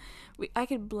 I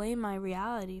could blame my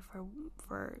reality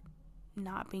for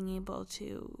not being able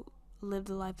to live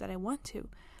the life that I want to.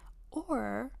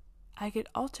 Or I could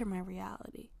alter my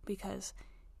reality, because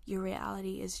your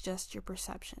reality is just your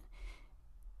perception.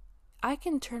 I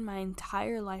can turn my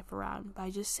entire life around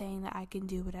by just saying that I can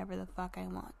do whatever the fuck I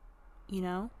want, you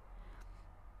know?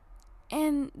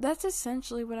 And that's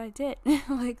essentially what I did.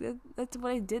 Like, that's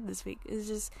what I did this week, is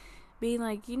just being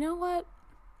like, you know what?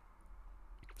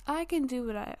 I can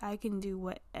do I can do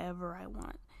whatever I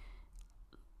want.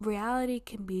 Reality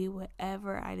can be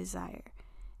whatever I desire.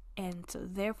 And so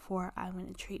therefore, I'm going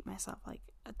to treat myself like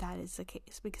that is the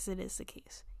case, because it is the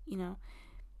case, you know?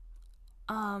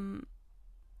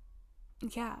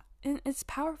 Yeah, and it's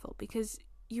powerful, because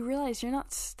you realize you're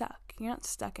not stuck. You're not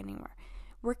stuck anymore.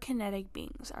 We're kinetic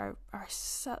beings. Our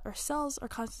cells are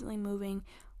constantly moving.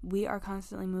 We are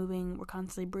constantly moving. We're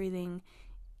constantly breathing.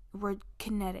 We're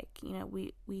kinetic. You know,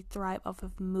 we thrive off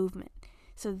of movement.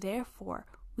 So therefore,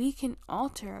 we can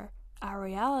alter our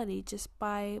reality just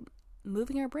by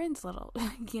moving our brains a little,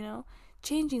 you know,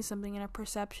 changing something in our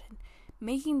perception.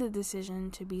 Making the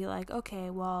decision to be like, okay,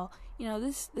 well, you know,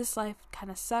 this life kind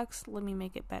of sucks. Let me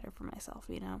make it better for myself,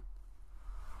 you know.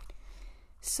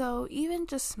 So even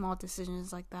just small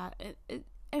decisions like that,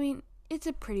 I mean, it's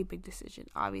a pretty big decision.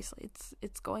 Obviously,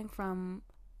 it's going from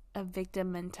a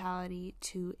victim mentality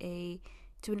to an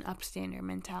upstander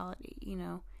mentality, you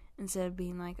know. Instead of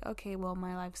being like, okay, well,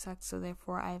 my life sucks, so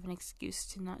therefore I have an excuse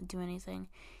to not do anything.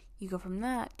 You go from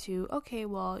that to, okay,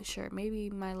 well, sure, maybe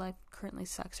my life currently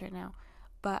sucks right now,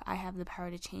 but I have the power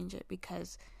to change it,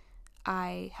 because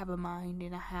I have a mind,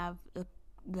 and I have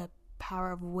the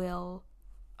power of will,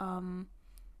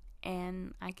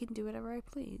 and I can do whatever I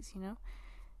please, you know?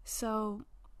 So,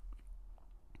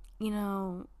 you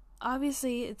know,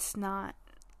 obviously it's not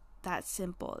that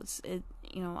simple.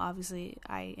 You know, obviously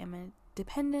I am a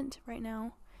dependent right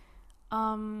now,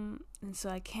 and so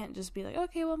I can't just be like,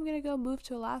 okay, well, I'm gonna go move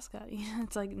to Alaska. You know,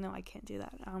 it's like, no, I can't do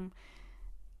that.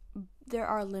 there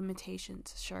are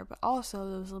limitations, sure, but also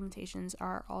those limitations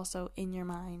are also in your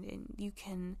mind, and you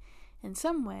can, in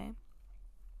some way,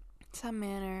 some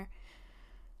manner,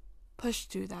 push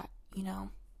through that,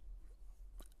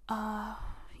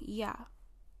 yeah.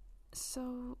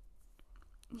 So,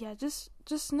 yeah,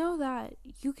 just know that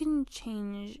you can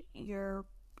change your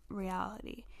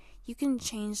reality. You can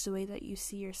change the way that you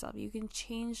see yourself. You can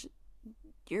change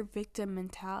your victim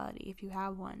mentality if you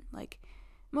have one. Like,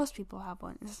 most people have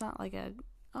one. It's not like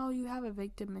you have a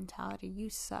victim mentality, you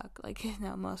suck. Like,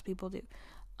 no, most people do.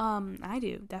 I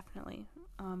do, definitely,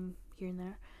 here and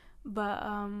there. But,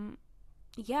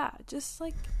 yeah, just,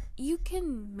 like, you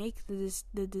can make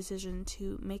the decision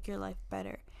to make your life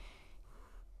better.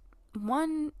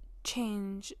 One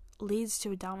change leads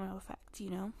to a domino effect,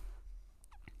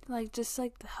 Like, just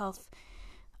like the health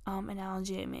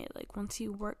analogy I made. Like, once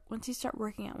you start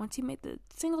working out, once you make the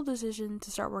single decision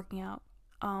to start working out,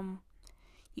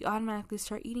 you automatically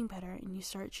start eating better, and you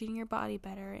start treating your body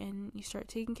better, and you start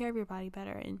taking care of your body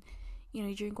better, and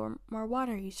you drink more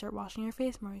water, you start washing your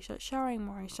face more, you start showering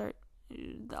more, you start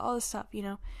all this stuff,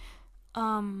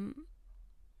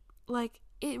 like,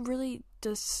 it really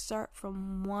does start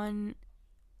from one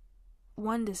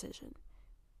decision.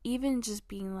 Even just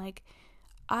being like,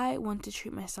 I want to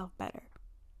treat myself better.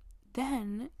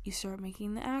 Then you start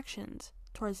making the actions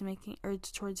towards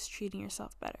treating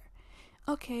yourself better.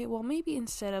 Okay, well, maybe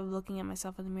instead of looking at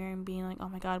myself in the mirror and being like, oh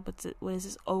my god, what is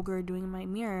this ogre doing in my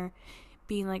mirror,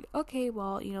 being like, okay,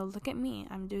 well, look at me,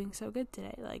 I'm doing so good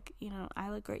today, like, I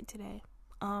look great today,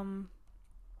 and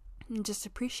just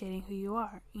appreciating who you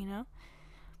are,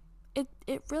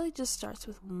 it really just starts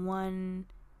with one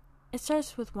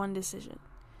decision,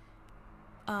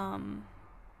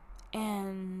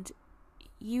 and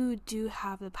you do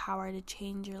have the power to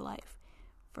change your life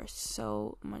for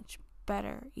so much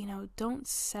better. Don't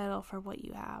settle for what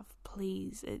you have,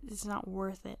 please. It's not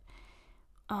worth it.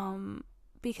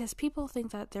 Because people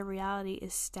think that their reality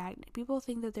is stagnant. People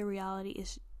think that their reality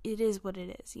is what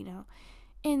it is,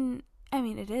 And I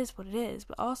mean, it is what it is,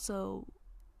 but also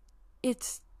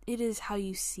it is how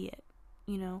you see it,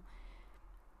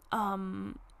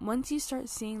 Once you start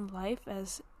seeing life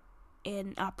as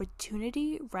an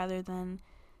opportunity rather than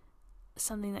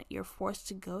something that you're forced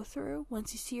to go through,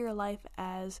 once you see your life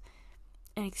as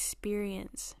an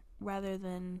experience rather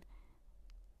than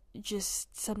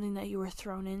just something that you were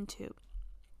thrown into,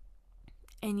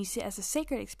 and you see it as a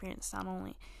sacred experience, not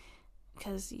only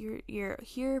because you're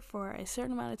here for a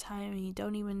certain amount of time and you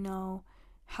don't even know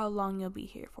how long you'll be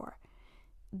here for,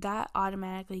 that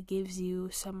automatically gives you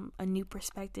a new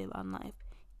perspective on life,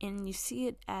 and you see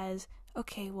it as,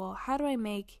 okay, well, how do I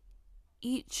make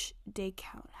each day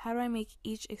count? How do I make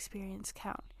each experience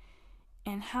count?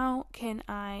 And how can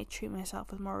I treat myself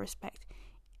with more respect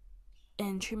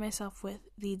and treat myself like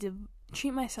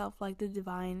the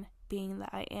divine being that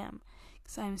I am?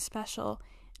 Because I'm special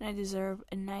and I deserve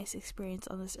a nice experience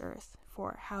on this earth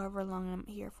for however long I'm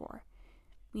here for.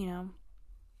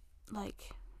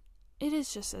 Like, it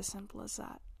is just as simple as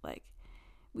that. Like,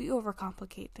 we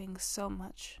overcomplicate things so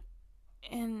much.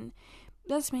 And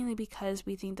that's mainly because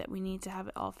we think that we need to have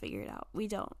it all figured out. We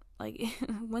don't. Like,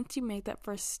 once you make that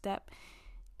first step,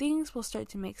 things will start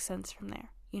to make sense from there.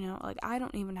 Like, I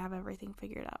don't even have everything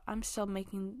figured out. I'm still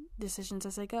making decisions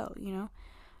as I go,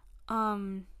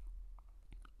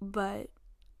 But,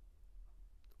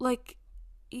 like,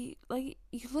 you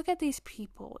look at these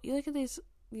people, you look at these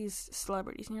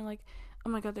celebrities, and you're like, oh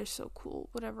my god, they're so cool,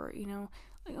 whatever,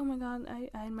 like, oh my god, I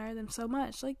admire them so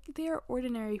much. Like, they are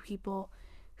ordinary people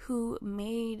who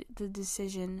made the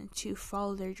decision to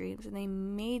follow their dreams, and they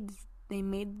made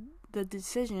the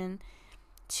decision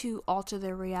to alter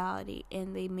their reality,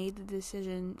 and they made the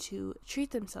decision to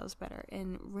treat themselves better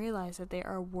and realize that they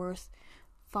are worth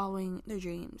following their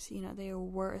dreams. They are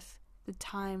worth the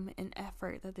time and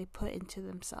effort that they put into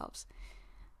themselves.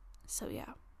 So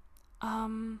yeah,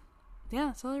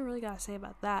 that's all I really gotta say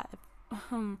about that.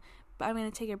 But I'm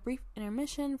gonna take a brief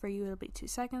intermission. For you, it'll be 2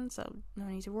 seconds, so no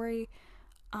need to worry.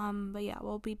 But yeah,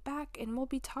 we'll be back and we'll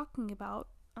be talking about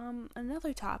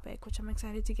another topic which I'm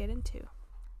excited to get into.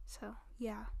 So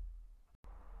yeah,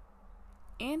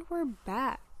 and we're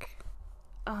back.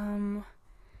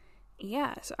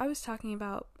 Yeah, so I was talking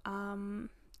about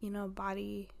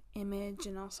body image,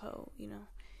 and also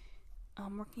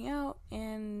working out,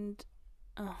 and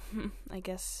I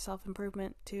guess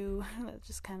self-improvement too. That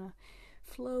just kind of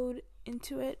flowed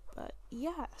into it. But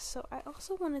yeah, so I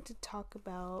also wanted to talk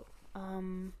about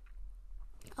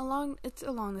along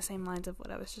the same lines of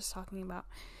what I was just talking about,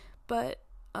 but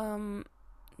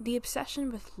the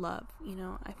obsession with love.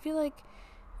 I feel like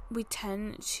we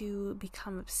tend to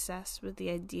become obsessed with the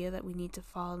idea that we need to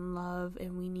fall in love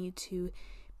and we need to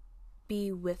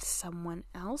be with someone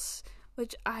else,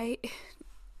 which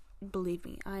believe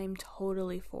me, I'm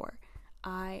totally for.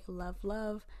 I love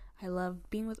love. I love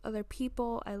being with other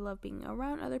people. I love being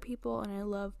around other people, and I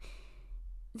love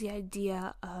the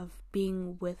idea of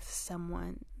being with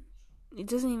someone. It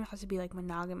doesn't even have to be like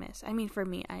monogamous. I mean, for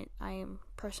me, I am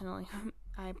personally,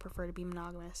 I prefer to be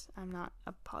monogamous. I'm not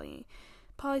a poly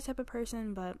type of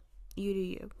person, but you do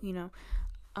you,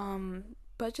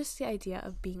 but just the idea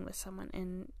of being with someone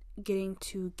and getting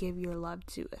to give your love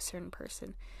to a certain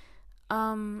person.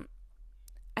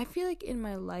 I feel like in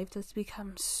my life that's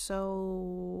become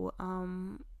so,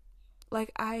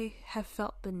 like I have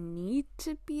felt the need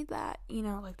to be that,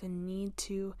 like the need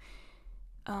to,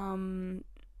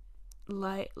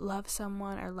 love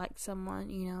someone or like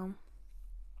someone,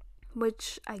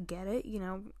 which I get it,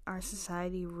 our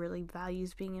society really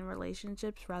values being in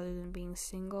relationships rather than being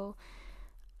single.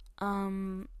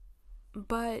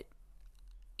 But,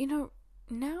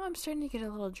 now I'm starting to get a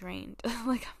little drained.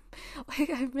 like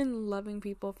I've been loving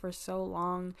people for so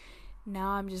long. Now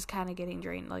I'm just kind of getting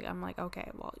drained. Like, I'm like,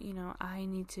 okay, well, I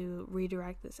need to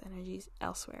redirect this energy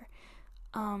elsewhere.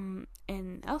 And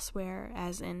elsewhere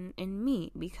as in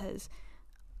me, because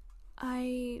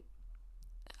I've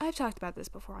talked about this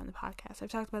before on the podcast. I've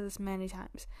talked about this many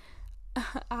times.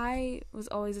 I was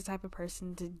always the type of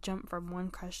person to jump from one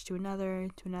crush to another,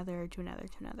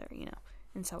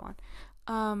 and so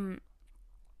on.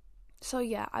 So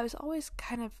yeah, I was always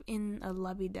kind of in a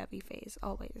lovey-dovey phase,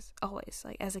 always.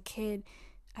 Like, as a kid,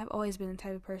 I've always been the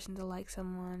type of person to like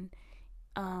someone,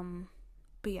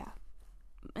 but yeah.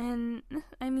 And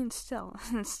I mean, it's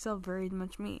still very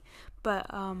much me, but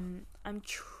I'm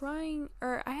trying,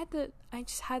 or I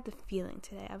just had the feeling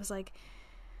today. I was like,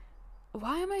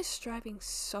 why am I striving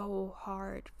so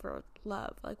hard for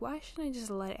love? Like, why shouldn't I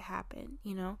just let it happen,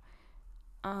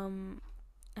 and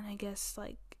I guess,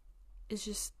 like, it's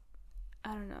just,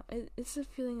 I don't know, it's a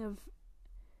feeling of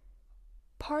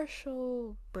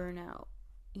partial burnout,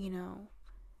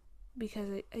 because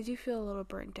I do feel a little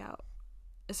burnt out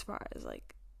as far as,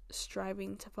 like,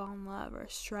 striving to fall in love or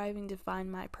striving to find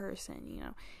my person,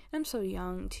 and I'm so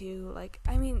young too. Like,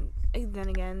 I mean, then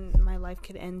again, my life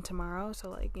could end tomorrow, so,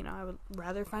 like, I would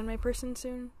rather find my person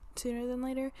sooner than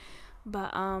later.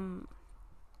 But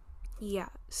yeah,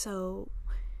 so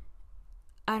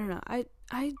I don't know,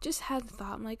 I just had the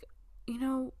thought, I'm like,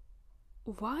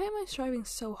 why am I striving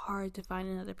so hard to find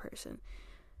another person?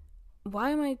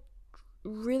 Why am I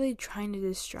really trying to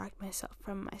distract myself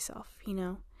from myself,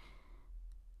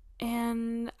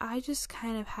 And I just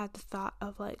kind of had the thought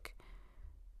of, like,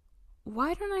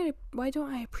 why don't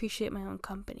I appreciate my own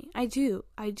company? I do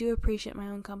appreciate my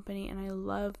own company, and I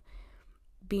love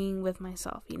being with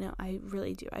myself, I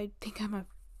really do. I think I'm a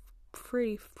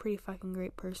pretty fucking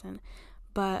great person,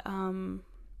 but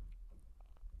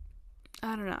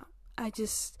I don't know.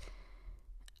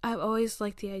 I've always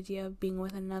liked the idea of being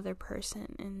with another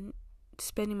person and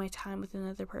spending my time with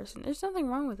another person. There's nothing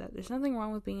wrong with that. There's nothing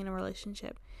wrong with being in a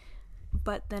relationship.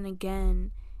 But then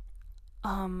again,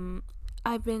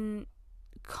 I've been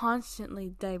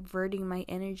constantly diverting my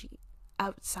energy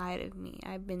outside of me.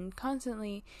 I've been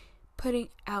constantly putting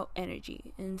out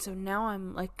energy. And so now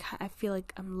I feel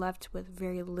like I'm left with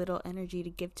very little energy to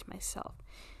give to myself.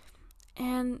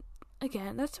 And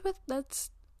again, that's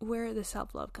where the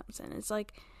self-love comes in. It's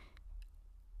like,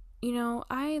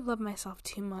 I love myself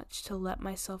too much to let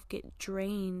myself get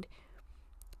drained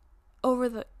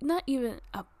over not even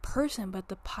a person, but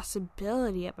the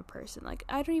possibility of a person. Like,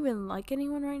 I don't even like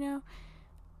anyone right now,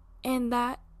 and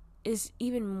that is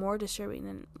even more disturbing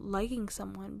than liking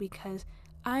someone, because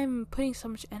I'm putting so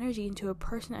much energy into a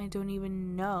person I don't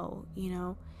even know,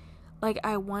 Like,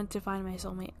 I want to find my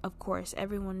soulmate, of course,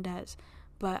 everyone does,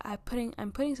 but I'm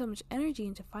putting so much energy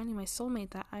into finding my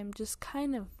soulmate that I'm just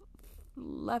kind of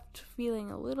left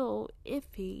feeling a little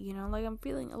iffy, like I'm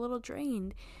feeling a little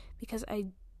drained, because I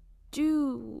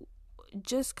do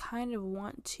just kind of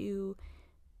want to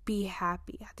be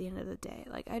happy at the end of the day.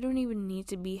 Like, I don't even need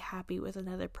to be happy with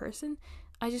another person.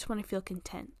 I just want to feel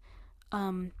content.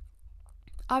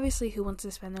 Obviously, who wants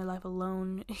to spend their life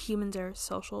alone? Humans are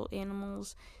social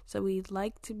animals, so we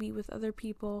like to be with other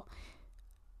people.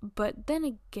 But then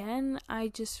again, I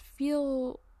just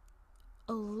feel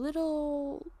a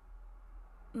little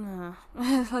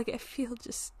like, I feel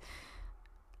just,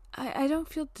 I don't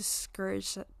feel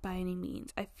discouraged by any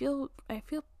means. I feel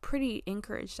pretty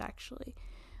encouraged, actually,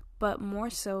 but more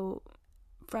so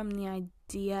from the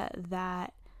idea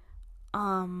that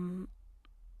my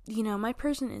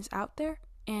person is out there,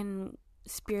 and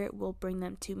Spirit will bring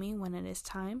them to me when it is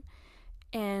time.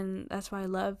 And that's why I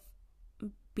love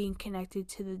being connected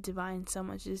to the divine so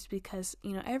much, is because,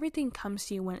 everything comes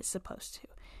to you when it's supposed to.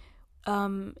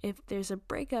 If there's a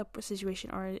breakup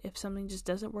situation, or if something just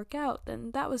doesn't work out,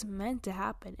 then that was meant to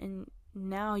happen, and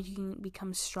now you can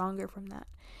become stronger from that.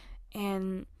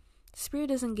 And Spirit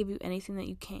doesn't give you anything that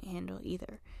you can't handle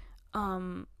either.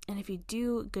 And if you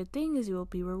do good things, you will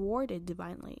be rewarded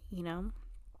divinely,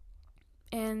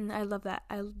 And I love that.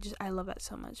 I love that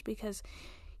so much, because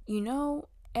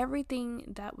everything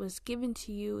that was given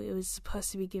to you, it was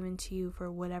supposed to be given to you for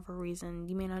whatever reason.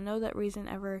 You may not know that reason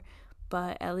ever,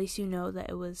 but at least you know that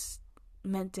it was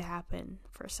meant to happen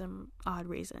for some odd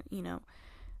reason,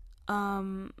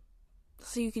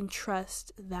 So you can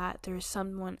trust that there's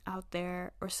someone out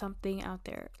there or something out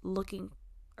there looking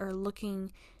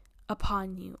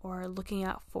upon you, or looking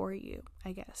out for you,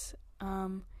 I guess.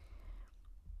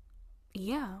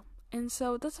 Yeah. And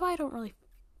so that's why I don't really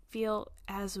feel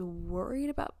as worried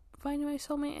about finding my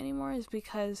soulmate anymore, is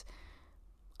because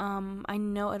I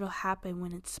know it'll happen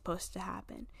when it's supposed to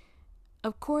happen.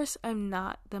 Of course, I'm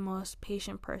not the most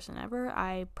patient person ever.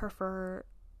 I prefer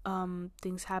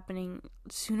things happening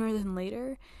sooner than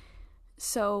later.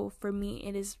 So for me,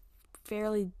 it is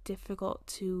fairly difficult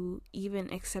to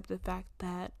even accept the fact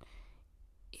that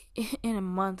in a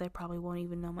month I probably won't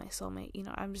even know my soulmate.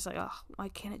 I'm just like, oh, why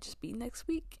can't it just be next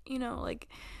week? Like,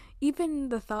 even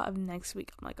the thought of next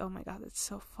week, I'm like, oh my god, it's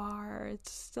so far.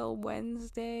 It's still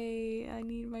Wednesday. I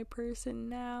need my person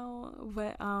now.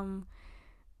 But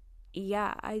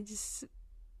yeah, I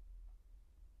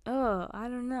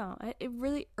don't know. It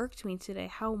really irked me today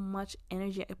how much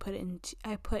energy I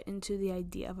put into the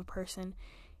idea of a person,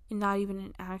 and not even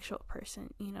an actual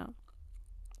person,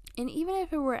 And even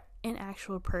if it were an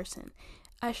actual person,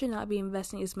 I should not be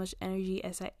investing as much energy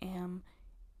as I am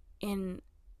in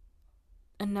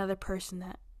another person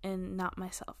and not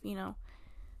myself,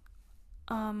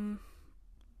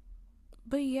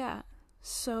 But yeah,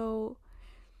 so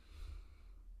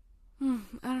I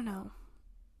don't know.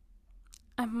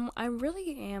 I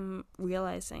really am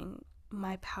realizing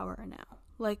my power now.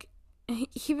 Like,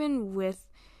 even with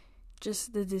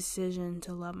just the decision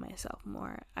to love myself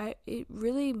more, it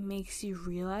really makes you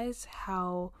realize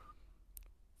how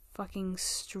fucking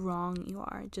strong you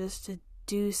are just to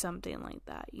do something like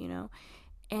that,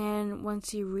 And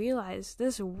once you realize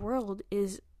this world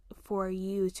is for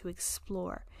you to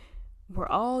explore, we're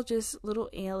all just little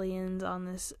aliens on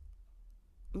this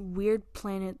weird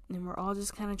planet, and we're all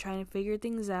just kind of trying to figure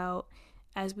things out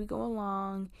as we go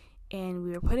along. And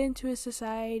we were put into a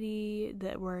society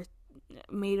that we're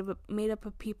made up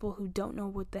of people who don't know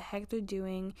what the heck they're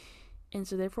doing, and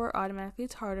so therefore automatically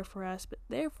it's harder for us. But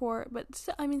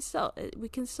still, we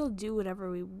can still do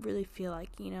whatever we really feel like.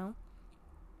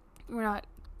 We're not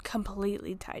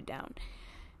completely tied down,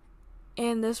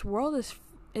 and this world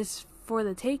is for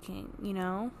the taking.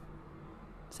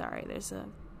 Sorry, it's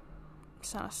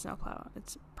not a snowplow,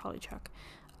 it's probably a truck.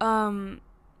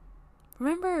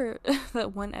 Remember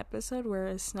that one episode where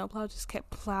a snowplow just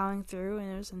kept plowing through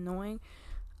and it was annoying?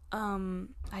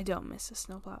 I don't miss the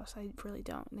snowplows. I really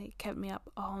don't. They kept me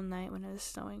up all night when it was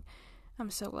snowing.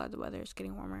 I'm so glad the weather is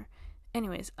getting warmer.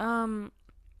 Anyways,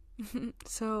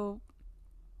 so,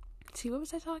 see, what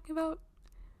was I talking about?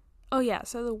 Oh yeah,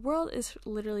 so the world is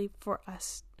literally for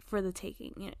us, for the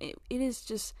taking. It is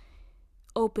just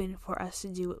open for us to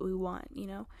do what we want,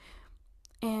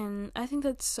 And I think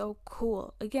that's so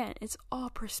cool. Again, it's all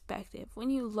perspective.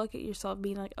 When you look at yourself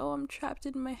being like, oh, I'm trapped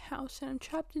in my house and I'm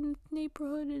trapped in the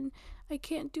neighborhood and I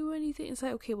can't do anything. It's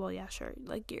like, okay, well, yeah, sure.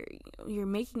 Like, you're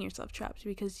making yourself trapped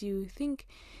because you think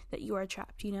that you are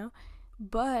trapped,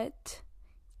 But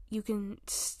you can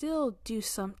still do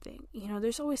something.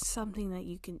 There's always something that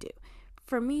you can do.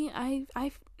 For me, I'm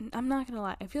not gonna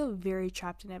lie. I feel very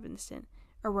trapped in Evanston,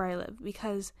 or where I live,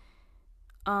 because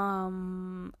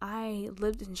I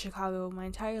lived in Chicago my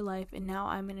entire life, and now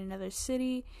I'm in another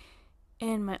city,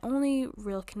 and my only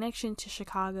real connection to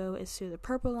Chicago is through the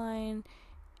Purple Line,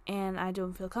 and I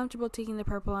don't feel comfortable taking the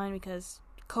Purple Line because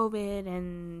COVID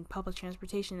and public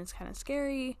transportation is kind of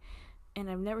scary, and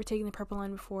I've never taken the Purple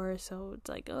Line before, so it's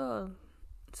like, oh,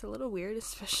 it's a little weird,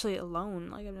 especially alone.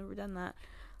 Like, I've never done that.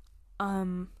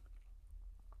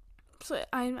 So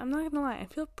I'm not gonna lie, I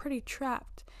feel pretty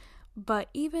trapped. But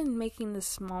even making the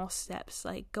small steps,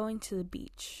 like going to the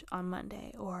beach on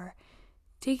Monday, or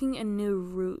taking a new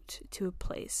route to a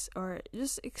place, or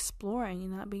just exploring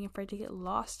and not being afraid to get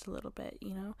lost a little bit,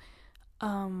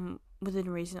 within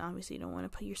reason. Obviously, you don't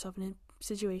want to put yourself in a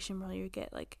situation where you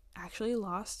get, like, actually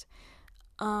lost.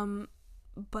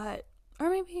 But Or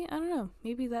maybe, I don't know,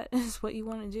 maybe that is what you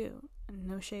want to do.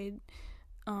 No shade.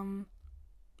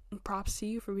 Props to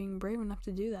you for being brave enough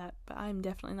to do that, but I'm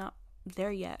definitely not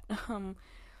there yet.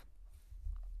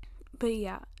 But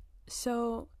yeah,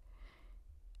 so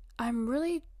I'm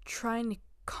really trying to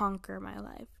conquer my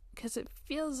life, because it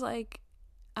feels like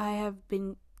I've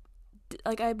been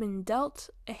dealt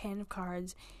a hand of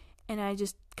cards, and I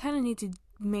just kind of need to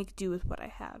make do with what I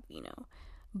have,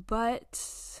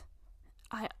 But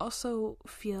I also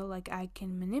feel like I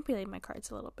can manipulate my cards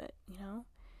a little bit,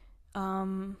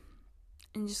 and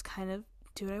just kind of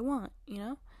do what I want,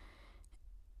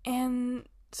 And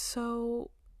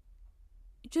so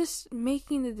just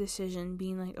making the decision,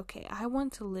 being like, okay, I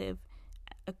want to live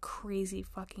a crazy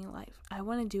fucking life. I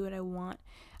want to do what I want.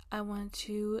 I want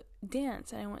to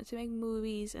dance, and I want to make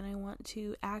movies, and I want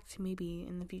to act maybe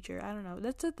in the future. I don't know.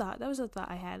 That's a thought. That was a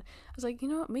thought I had. I was like,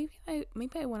 maybe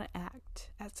I want to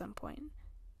act at some point.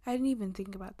 I didn't even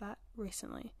think about that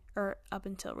recently, or up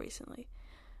until recently.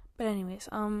 But anyways,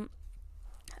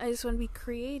 I just want to be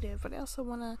creative, but I also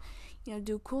want to,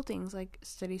 do cool things like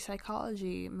study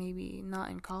psychology, maybe not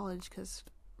in college, because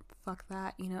fuck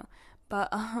that, But,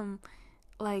 I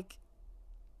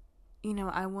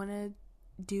want to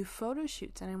do photo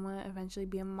shoots, and I want to eventually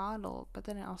be a model, but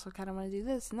then I also kind of want to do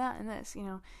this and that and this,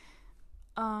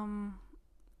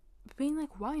 being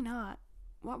like, why not?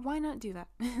 Why not do that?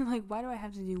 Like, why do I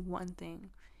have to do one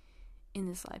thing in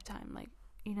this lifetime? Like,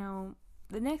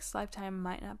 the next lifetime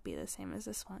might not be the same as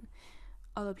this one.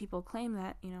 Although people claim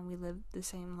that, we live the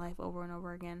same life over and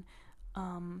over again.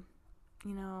 I'm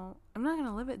not going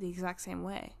to live it the exact same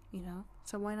way,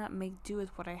 So why not make do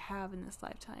with what I have in this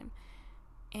lifetime?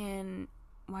 And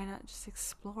why not just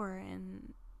explore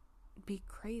and be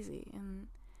crazy? And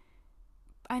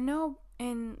I know,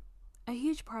 and a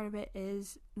huge part of it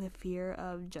is the fear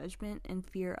of judgment and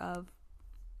fear of,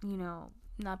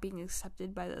 not being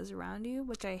accepted by those around you,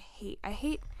 which I hate. I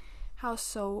hate how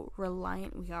so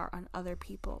reliant we are on other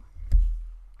people,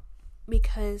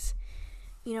 because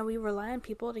we rely on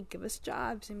people to give us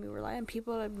jobs, and we rely on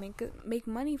people to make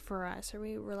money for us, or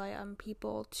we rely on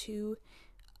people to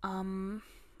I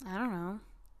don't know,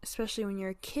 especially when you're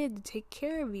a kid, to take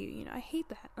care of you. I hate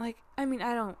that. Like, I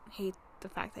don't hate the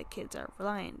fact that kids are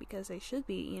reliant, because they should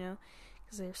be,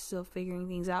 because they're still figuring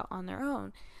things out on their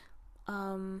own.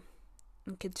 And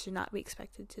kids should not be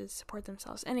expected to support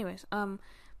themselves. Anyways, what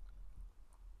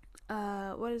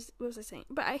was I saying?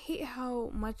 But I hate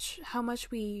how much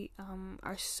we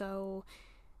are so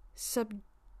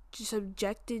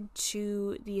subjected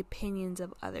to the opinions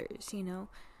of others,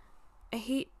 I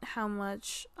hate how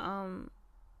much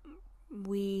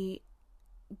we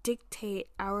dictate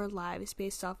our lives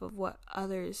based off of what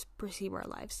others perceive our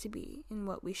lives to be and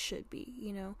what we should be,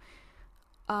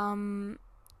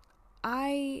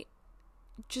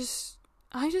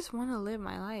 I just want to live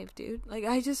my life, dude. Like,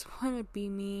 I just want to be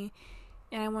me,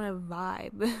 and I want to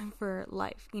vibe for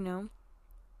life, And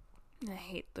I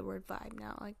hate the word vibe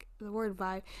now. Like, the word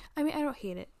vibe, I don't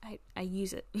hate it. I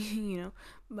use it,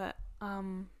 But,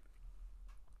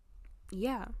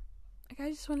 yeah. Like, I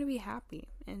just want to be happy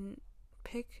and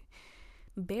pick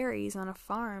berries on a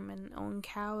farm and own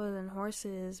cows and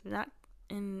horses, but not,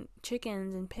 and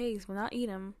chickens and pigs, but not eat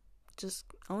them. Just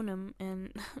own them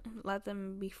and let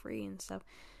them be free and stuff.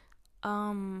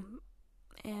 And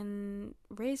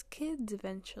raise kids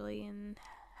eventually, and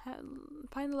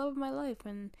find the love of my life,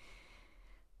 and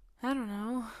I don't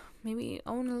know, maybe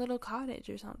own a little cottage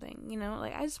or something,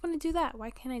 Like, I just want to do that.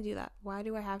 Why can't I do that? Why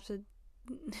do I have to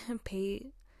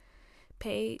pay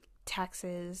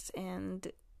taxes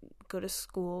and go to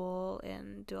school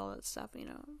and do all that stuff,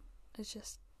 It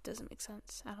just doesn't make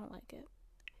sense. I don't like it.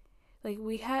 Like,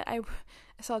 I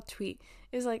saw a tweet.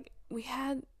 It was like, we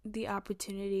had the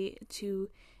opportunity to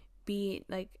be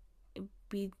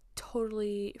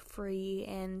totally free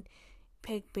and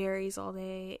pick berries all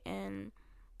day and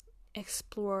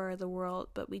explore the world,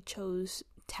 but we chose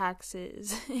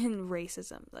taxes and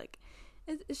racism. Like,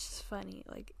 it's just funny.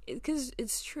 Like, because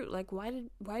it's true. Like, why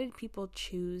did people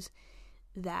choose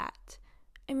that?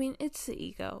 It's the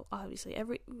ego, obviously.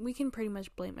 We can pretty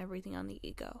much blame everything on the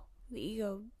ego. The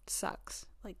ego sucks.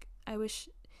 Like,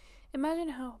 imagine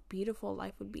how beautiful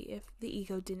life would be if the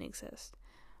ego didn't exist.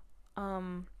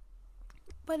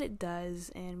 But it does,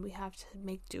 and we have to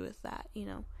make do with that,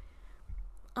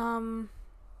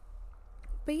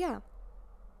 But yeah,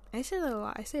 I say that a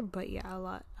lot. I say but yeah a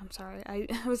lot. I'm sorry. I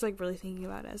was like really thinking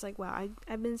about it. I was like, wow,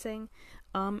 I've been saying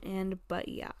and but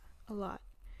yeah a lot.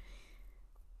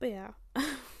 But yeah.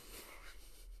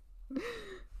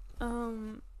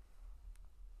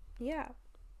 Yeah.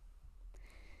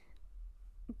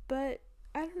 But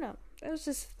I don't know. That was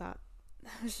just a thought.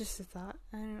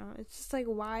 I don't know. It's just like,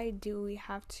 why do we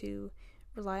have to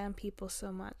rely on people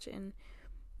so much? And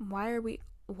why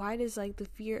does like the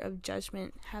fear of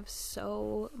judgment have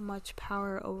so much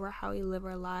power over how we live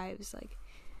our lives? Like,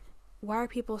 why are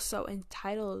people so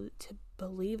entitled to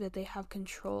believe that they have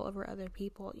control over other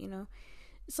people, you know?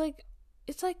 It's like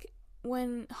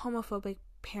when homophobic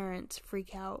parents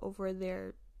freak out over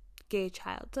their gay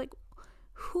child. It's like,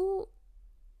 who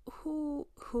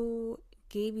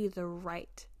gave you the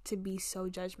right to be so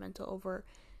judgmental over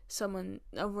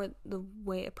the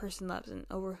way a person loves and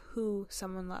over who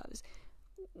someone loves?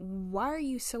 Why are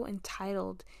you so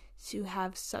entitled to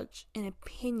have such an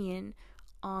opinion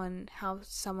on how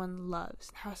someone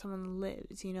loves, how someone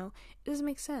lives, you know? It doesn't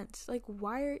make sense. Like,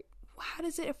 how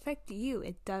does it affect you?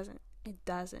 It doesn't,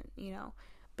 you know?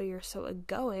 But you're so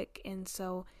egoic and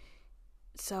so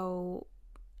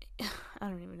I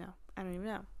don't even know.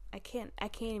 I can't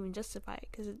even justify it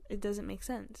because it doesn't make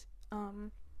sense.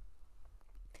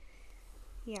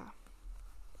 Yeah.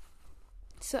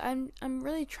 So I'm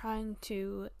really trying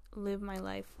to live my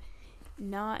life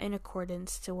not in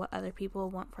accordance to what other people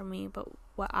want from me, but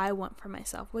what I want for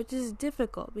myself, which is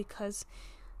difficult because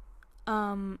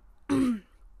I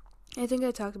think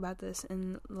I talked about this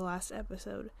in the last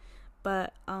episode,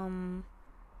 but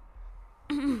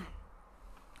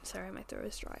sorry, my throat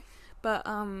is dry. But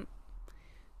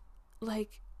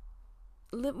like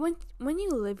when you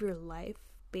live your life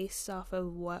based off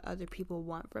of what other people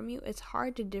want from you, it's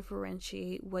hard to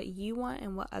differentiate what you want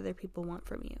and what other people want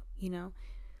from you, you know?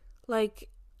 Like,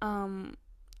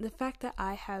 the fact that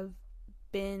I have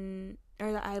been,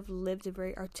 or that I've lived a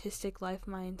very artistic life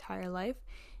my entire life,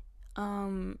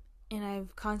 and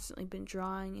I've constantly been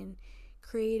drawing and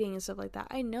creating and stuff like that,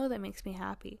 I know that makes me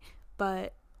happy,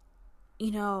 but,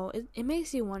 you know, it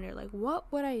makes you wonder, like,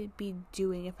 what would I be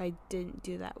doing if I didn't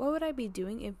do that? What would I be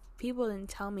doing if people didn't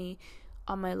tell me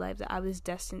all my life that I was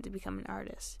destined to become an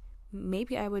artist?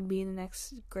 Maybe I would be the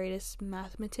next greatest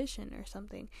mathematician or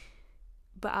something.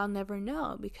 But I'll never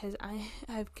know because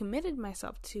I've committed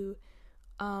myself to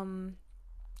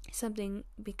something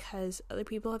because other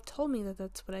people have told me that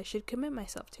that's what I should commit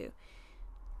myself to.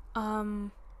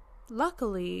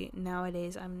 Luckily,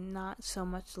 nowadays, I'm not so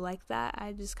much like that.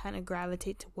 I just kind of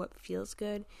gravitate to what feels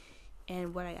good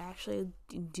and what I actually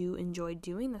do enjoy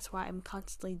doing. That's why I'm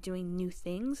constantly doing new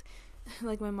things.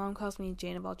 Like, my mom calls me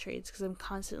Jane of all trades because I'm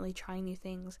constantly trying new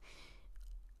things.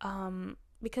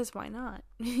 Because why not?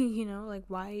 You know, like,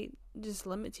 why just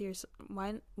limit to yourself?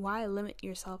 Why limit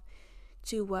yourself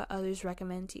to what others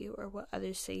recommend to you or what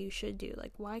others say you should do?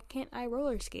 Like, why can't I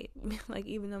roller skate? Like,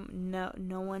 even though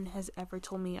no one has ever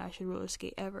told me I should roller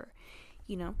skate ever,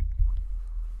 you know?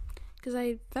 Because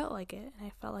I felt like it, and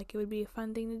I felt like it would be a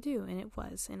fun thing to do, and it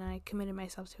was, and I committed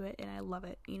myself to it, and I love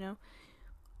it, you know?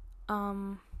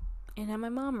 And now my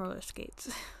mom roller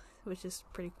skates, which is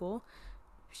pretty cool.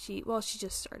 She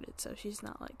just started, so she's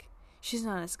not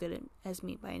as good as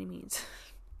me by any means.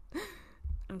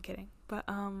 I'm kidding, but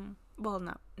well,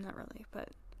 not really, but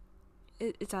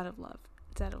it's out of love.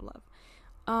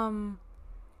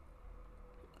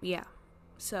 Yeah.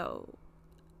 So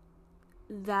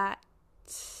that,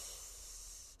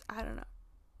 I don't know.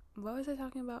 What was I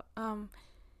talking about?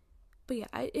 But yeah,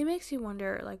 it makes you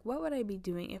wonder, like, what would I be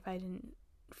doing if I didn't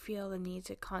feel the need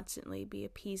to constantly be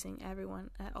appeasing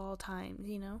everyone at all times,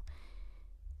 you know?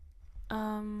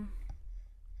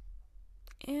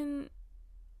 And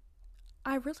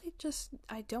I really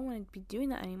I don't want to be doing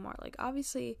that anymore. Like,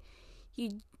 obviously,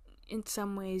 in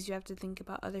some ways, you have to think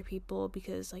about other people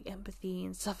because, like, empathy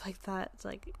and stuff like that. It's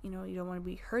like, you know, you don't want to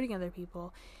be hurting other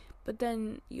people. But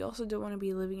then you also don't want to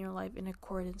be living your life in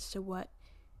accordance to what,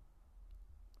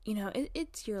 you know,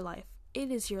 it's your life. It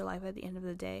is your life at the end of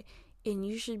the day. And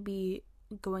you should be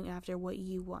going after what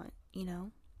you want, you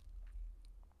know?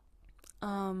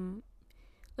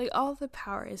 Like, all the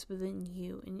power is within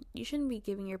you, and you shouldn't be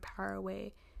giving your power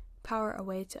away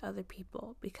to other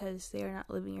people because they are not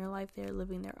living your life, they are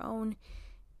living their own,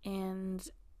 and,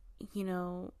 you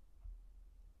know,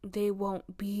 they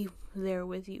won't be there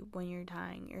with you when you're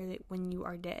dying or when you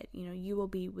are dead, you know? You will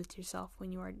be with yourself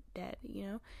when you are dead, you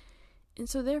know? And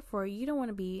so, therefore, you don't want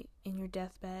to be in your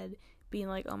deathbed being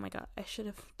like, oh my god, I should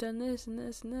have done this and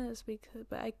this and this,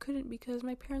 but I couldn't because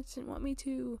my parents didn't want me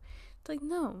to. It's like,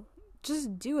 no,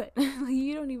 just do it. Like,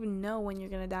 you don't even know when you're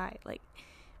gonna die. Like,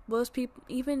 most people,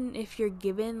 even if you're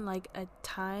given, like, a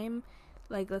time,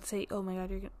 like, let's say, oh my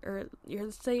god,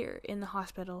 let's say you're in the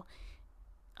hospital,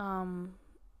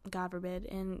 God forbid,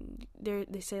 and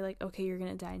they say, like, okay, you're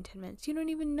gonna die in 10 minutes. You don't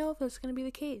even know if that's gonna be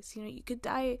the case. You know, you could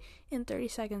die in 30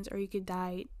 seconds or you could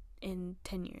die in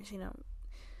 10 years, you know.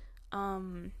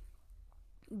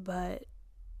 But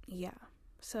yeah,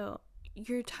 so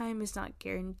your time is not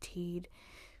guaranteed.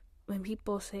 When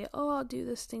people say, oh, I'll do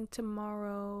this thing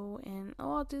tomorrow, and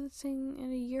oh, I'll do this thing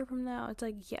in a year from now, it's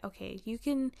like, yeah, okay, you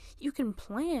can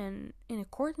plan in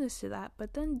accordance to that,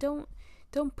 but then don't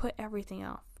put everything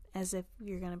off as if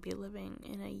you're gonna be living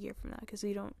in a year from now, because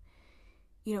you don't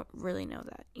really know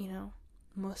that,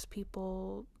 most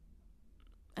people,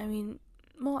 I mean,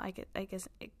 well, I guess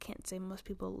I can't say most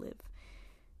people live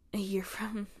a year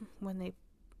from when they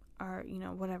are,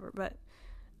 whatever, but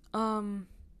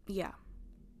yeah,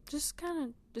 just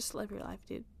live your life,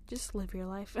 dude. Just live your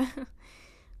life.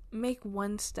 Make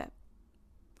one step.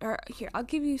 Or here, I'll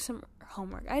give you some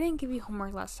homework. I didn't give you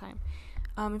homework last time.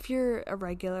 If you're a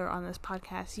regular on this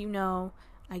podcast,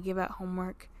 I give out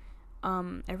homework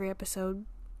every episode.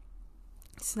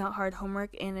 It's not hard homework,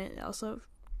 and it also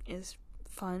is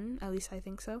fun. At least I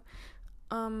think so.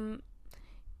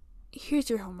 Here's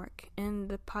your homework. And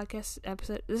the podcast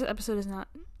episode, this episode is not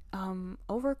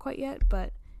over quite yet,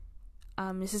 but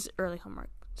this is early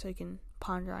homework, so you can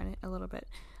ponder on it a little bit.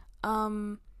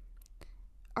 Alright,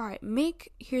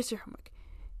 here's your homework.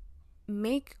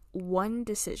 Make one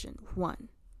decision, one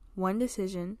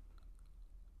decision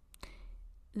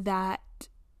that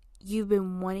you've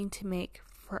been wanting to make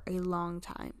for a long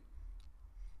time.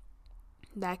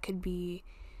 That could be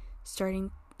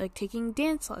taking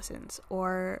dance lessons,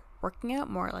 or working out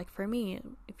more. Like for me,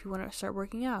 if you want to start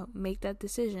working out, make that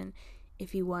decision.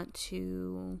 If you want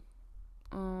to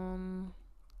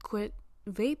quit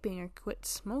vaping or quit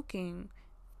smoking,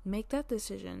 make that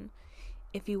decision.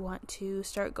 If you want to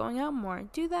start going out more,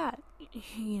 do that,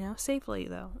 safely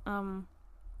though.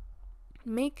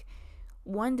 Make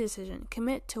one decision,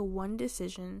 commit to one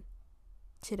decision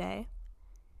today,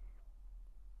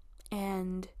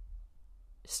 and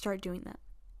start doing that,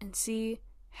 and see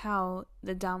how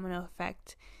the domino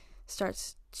effect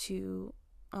starts to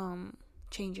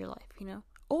change your life,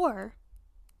 or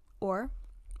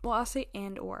well, I'll say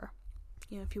or.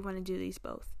 If you want to do these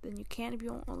both, then you can. If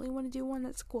you only want to do one,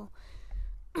 that's cool.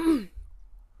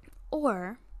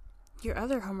 Or, your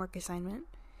other homework assignment,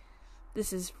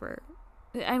 this is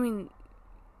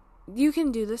you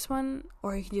can do this one,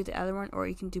 or you can do the other one, or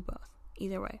you can do both.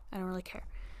 Either way, I don't really care.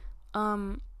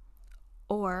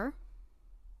 Or,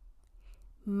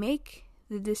 make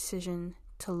the decision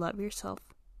to love yourself,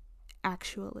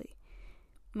 actually.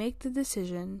 Make the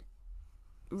decision.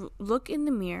 Look in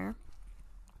the mirror,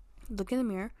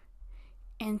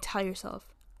 and tell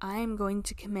yourself, I am going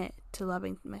to commit to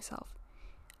loving myself.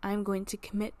 I'm going to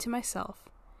commit to myself,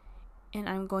 and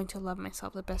I'm going to love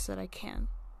myself the best that I can.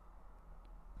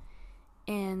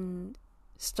 And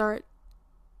start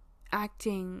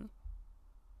acting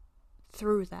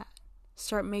through that.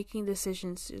 Start making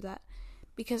decisions through that.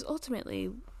 Because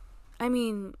ultimately, I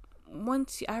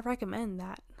recommend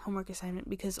that homework assignment,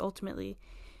 because ultimately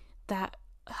that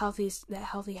healthy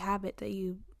habit that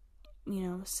you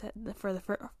set for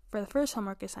the first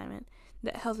homework assignment,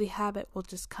 that healthy habit will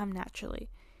just come naturally.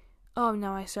 Oh,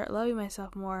 now I start loving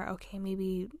myself more. Okay,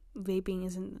 maybe vaping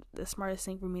isn't the smartest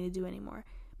thing for me to do anymore.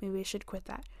 Maybe I should quit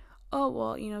that. Oh,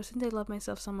 well, since I love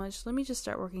myself so much, let me just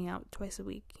start working out twice a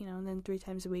week, and then 3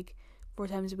 times a week, 4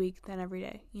 times a week, then every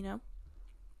day,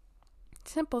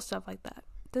 Simple stuff like that.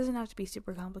 It doesn't have to be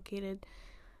super complicated.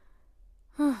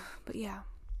 But yeah.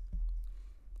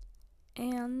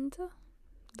 And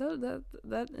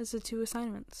that is the 2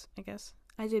 assignments, I guess.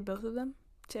 I did both of them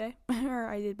today, or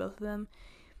I did both of them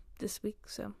this week,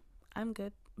 so I'm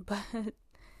good. But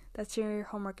that's your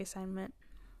homework assignment.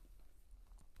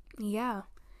 Yeah.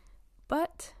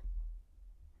 Actually,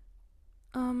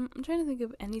 I'm trying to think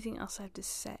of anything else I have to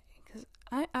say, because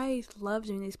I love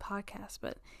doing these podcasts,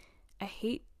 but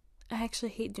I actually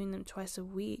hate doing them twice a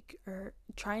week, or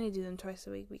trying to do them twice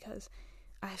a week, because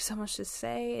I have so much to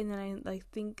say, and then I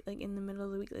think in the middle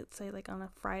of the week, let's say on a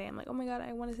Friday, I'm like, oh my god,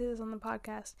 I want to say this on the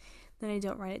podcast. Then I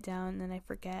don't write it down, and then I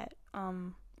forget.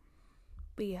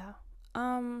 But yeah,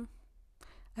 I've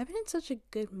been in such a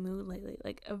good mood lately,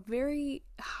 a very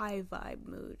high vibe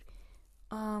mood.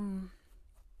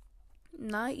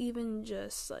 Not even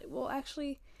just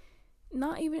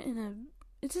not even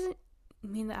it doesn't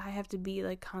mean that I have to be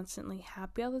constantly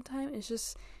happy all the time. It's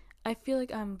just, I feel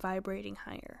like I'm vibrating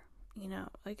higher,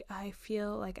 I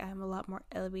feel like I'm a lot more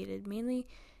elevated, mainly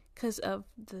because of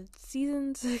the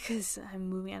seasons, because I'm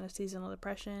moving out of seasonal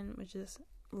depression, which is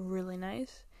really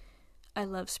nice. I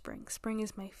love spring. Spring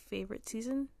is my favorite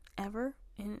season ever,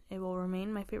 and it will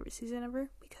remain my favorite season ever,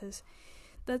 because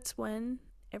that's when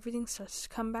everything starts to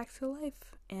come back to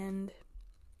life, and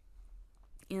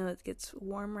it gets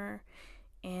warmer,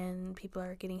 and people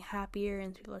are getting happier,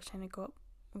 and people are trying to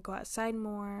go outside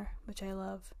more, which I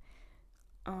love.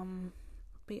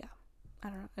 But yeah, I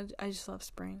don't know. I just love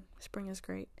spring. Spring is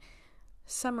great.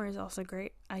 Summer is also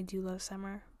great. I do love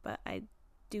summer, but I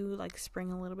do like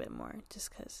spring a little bit more, just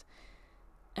because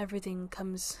everything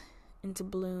comes into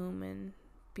bloom and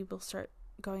people start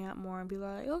going out more, and people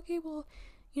are like, okay, well,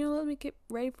 let me get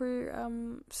ready for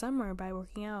summer by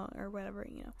working out or whatever,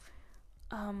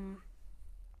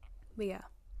 but yeah,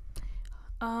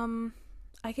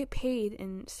 I get paid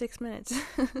in 6 minutes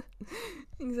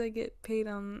because I get paid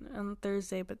on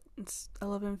Thursday, but it's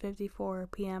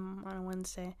 11:54 p.m. on a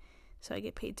Wednesday, so I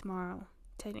get paid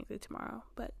technically tomorrow,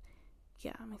 but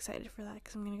yeah, I'm excited for that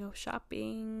because I'm gonna go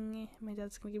shopping. My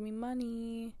dad's gonna give me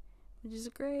money, which is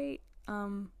great,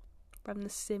 from the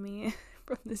stimmy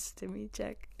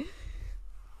check.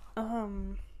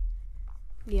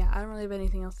 Yeah, I don't really have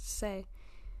anything else to say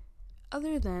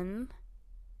other than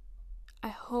I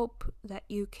hope that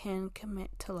you can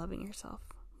commit to loving yourself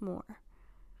more,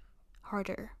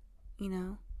 harder,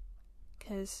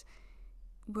 because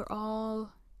we're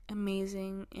all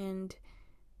amazing and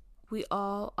we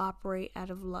all operate out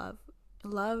of love.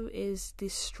 Love is the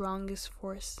strongest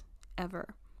force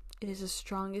ever. It is the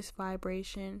strongest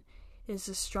vibration. It is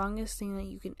the strongest thing that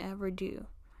you can ever do.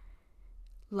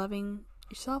 Loving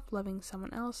yourself, loving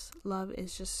someone else, love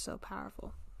is just so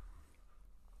powerful.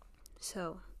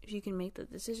 So, if you can make the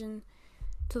decision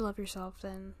to love yourself,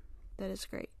 then that is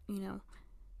great,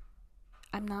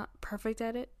 I'm not perfect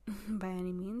at it by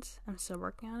any means. I'm still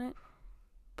working on it.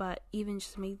 But even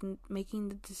just making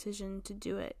the decision to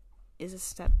do it is a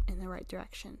step in the right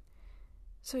direction.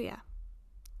 So yeah,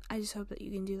 I just hope that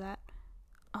you can do that.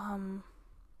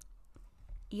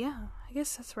 Yeah, I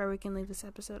guess that's where we can leave this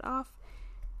episode off.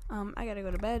 I gotta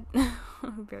go to bed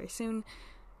very soon.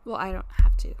 Well, I don't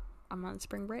have to. I'm on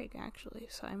spring break, actually,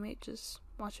 so I might just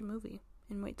watch a movie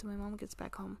and wait till my mom gets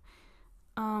back home.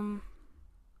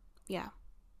 Yeah,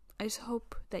 I just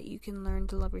hope that you can learn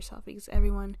to love yourself, because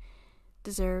everyone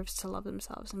deserves to love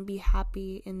themselves and be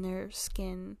happy in their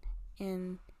skin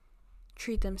and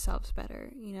treat themselves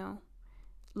better.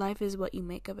 Life is what you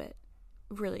make of it.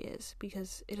 It really is,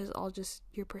 because it is all just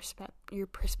your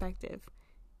perspective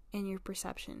and your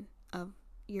perception of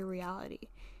your reality,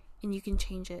 and you can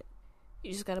change it.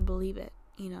 You just gotta believe it,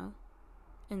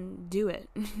 and do it,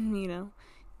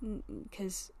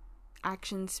 because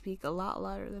actions speak a lot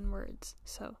louder than words.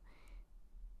 So,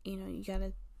 you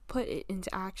gotta put it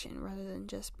into action rather than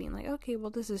just being like, okay,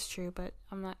 well, this is true, but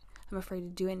I'm afraid to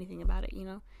do anything about it.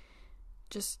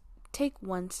 Just take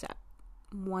one step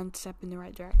in the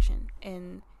right direction,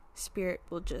 and spirit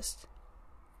will just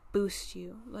boost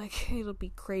you. Like, it'll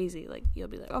be crazy. Like, you'll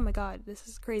be like, oh my god, this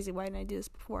is crazy, why didn't I do this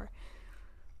before?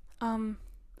 But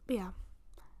yeah,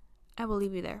 I will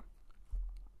leave you there.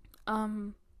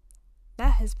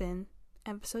 That has been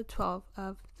episode 12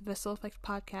 of the Vessel Effect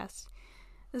podcast.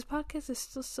 This podcast is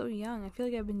still so young. I feel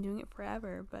like I've been doing it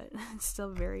forever, but it's still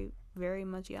very, very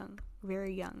much young.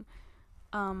 Very young.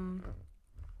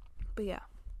 But yeah.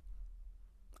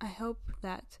 I hope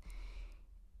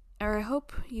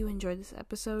you enjoyed this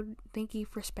episode. Thank you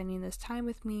for spending this time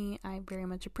with me. I very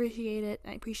much appreciate it.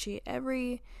 I appreciate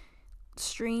every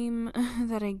stream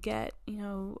that I get.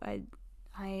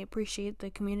 I appreciate the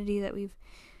community that we've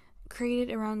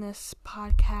created around this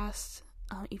podcast.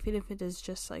 Even if it is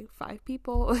just like 5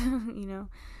 people,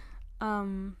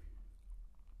 I'm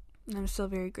still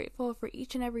very grateful for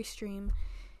each and every stream,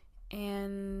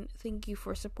 and thank you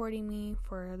for supporting me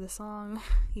for the song,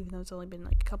 even though it's only been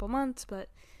like a couple months. But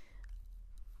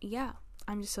yeah,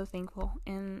 I'm just so thankful,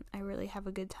 and I really have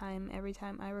a good time every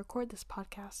time I record this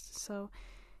podcast. So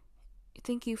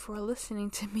thank you for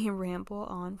listening to me ramble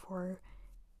on for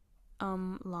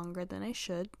longer than I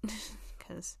should,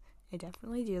 because I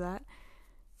definitely do that.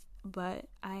 But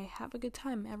I have a good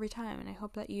time every time, and I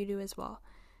hope that you do as well.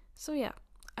 So yeah,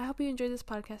 I hope you enjoyed this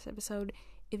podcast episode.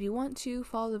 If you want to,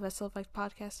 follow the Vessel Effect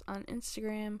podcast on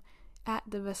Instagram at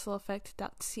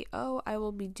thevesseleffect.co. I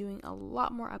will be doing a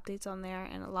lot more updates on there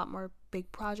and a lot more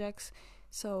big projects.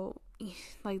 So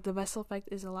like, the Vessel Effect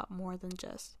is a lot more than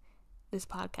just this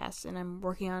podcast, and I'm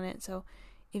working on it. So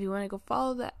if you want to go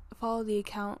follow the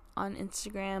account on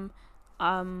Instagram,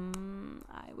 I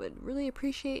would really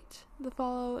appreciate the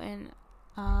follow, and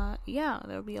yeah,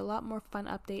 there'll be a lot more fun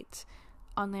updates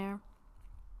on there.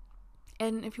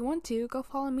 And if you want to, go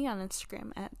follow me on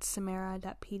Instagram at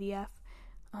samara.pdf,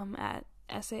 at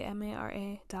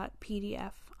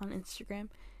samara.pdf on Instagram.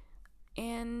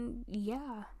 And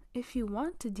yeah, if you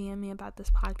want to DM me about this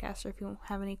podcast, or if you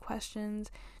have any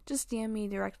questions, just DM me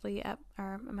directly at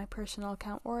my personal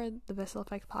account or the Vessel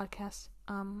Effect Podcast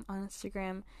on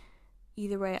Instagram.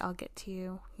 Either way, I'll get to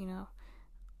you,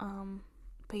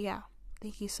 But yeah,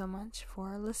 thank you so much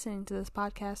for listening to this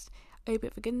podcast. I hope you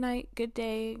have a good night, good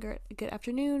day, good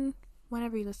afternoon,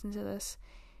 whenever you listen to this.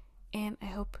 And I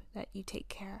hope that you take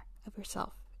care of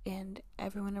yourself and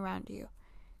everyone around you.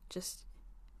 Just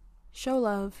show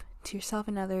love to yourself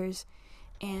and others,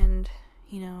 and,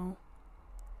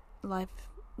 life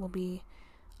will be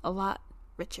a lot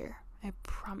richer. I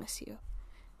promise you.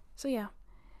 So yeah,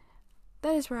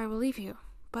 that is where I will leave you.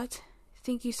 But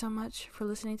thank you so much for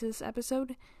listening to this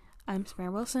episode. I'm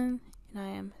Samara Wilson, and I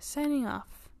am signing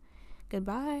off.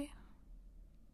 Goodbye.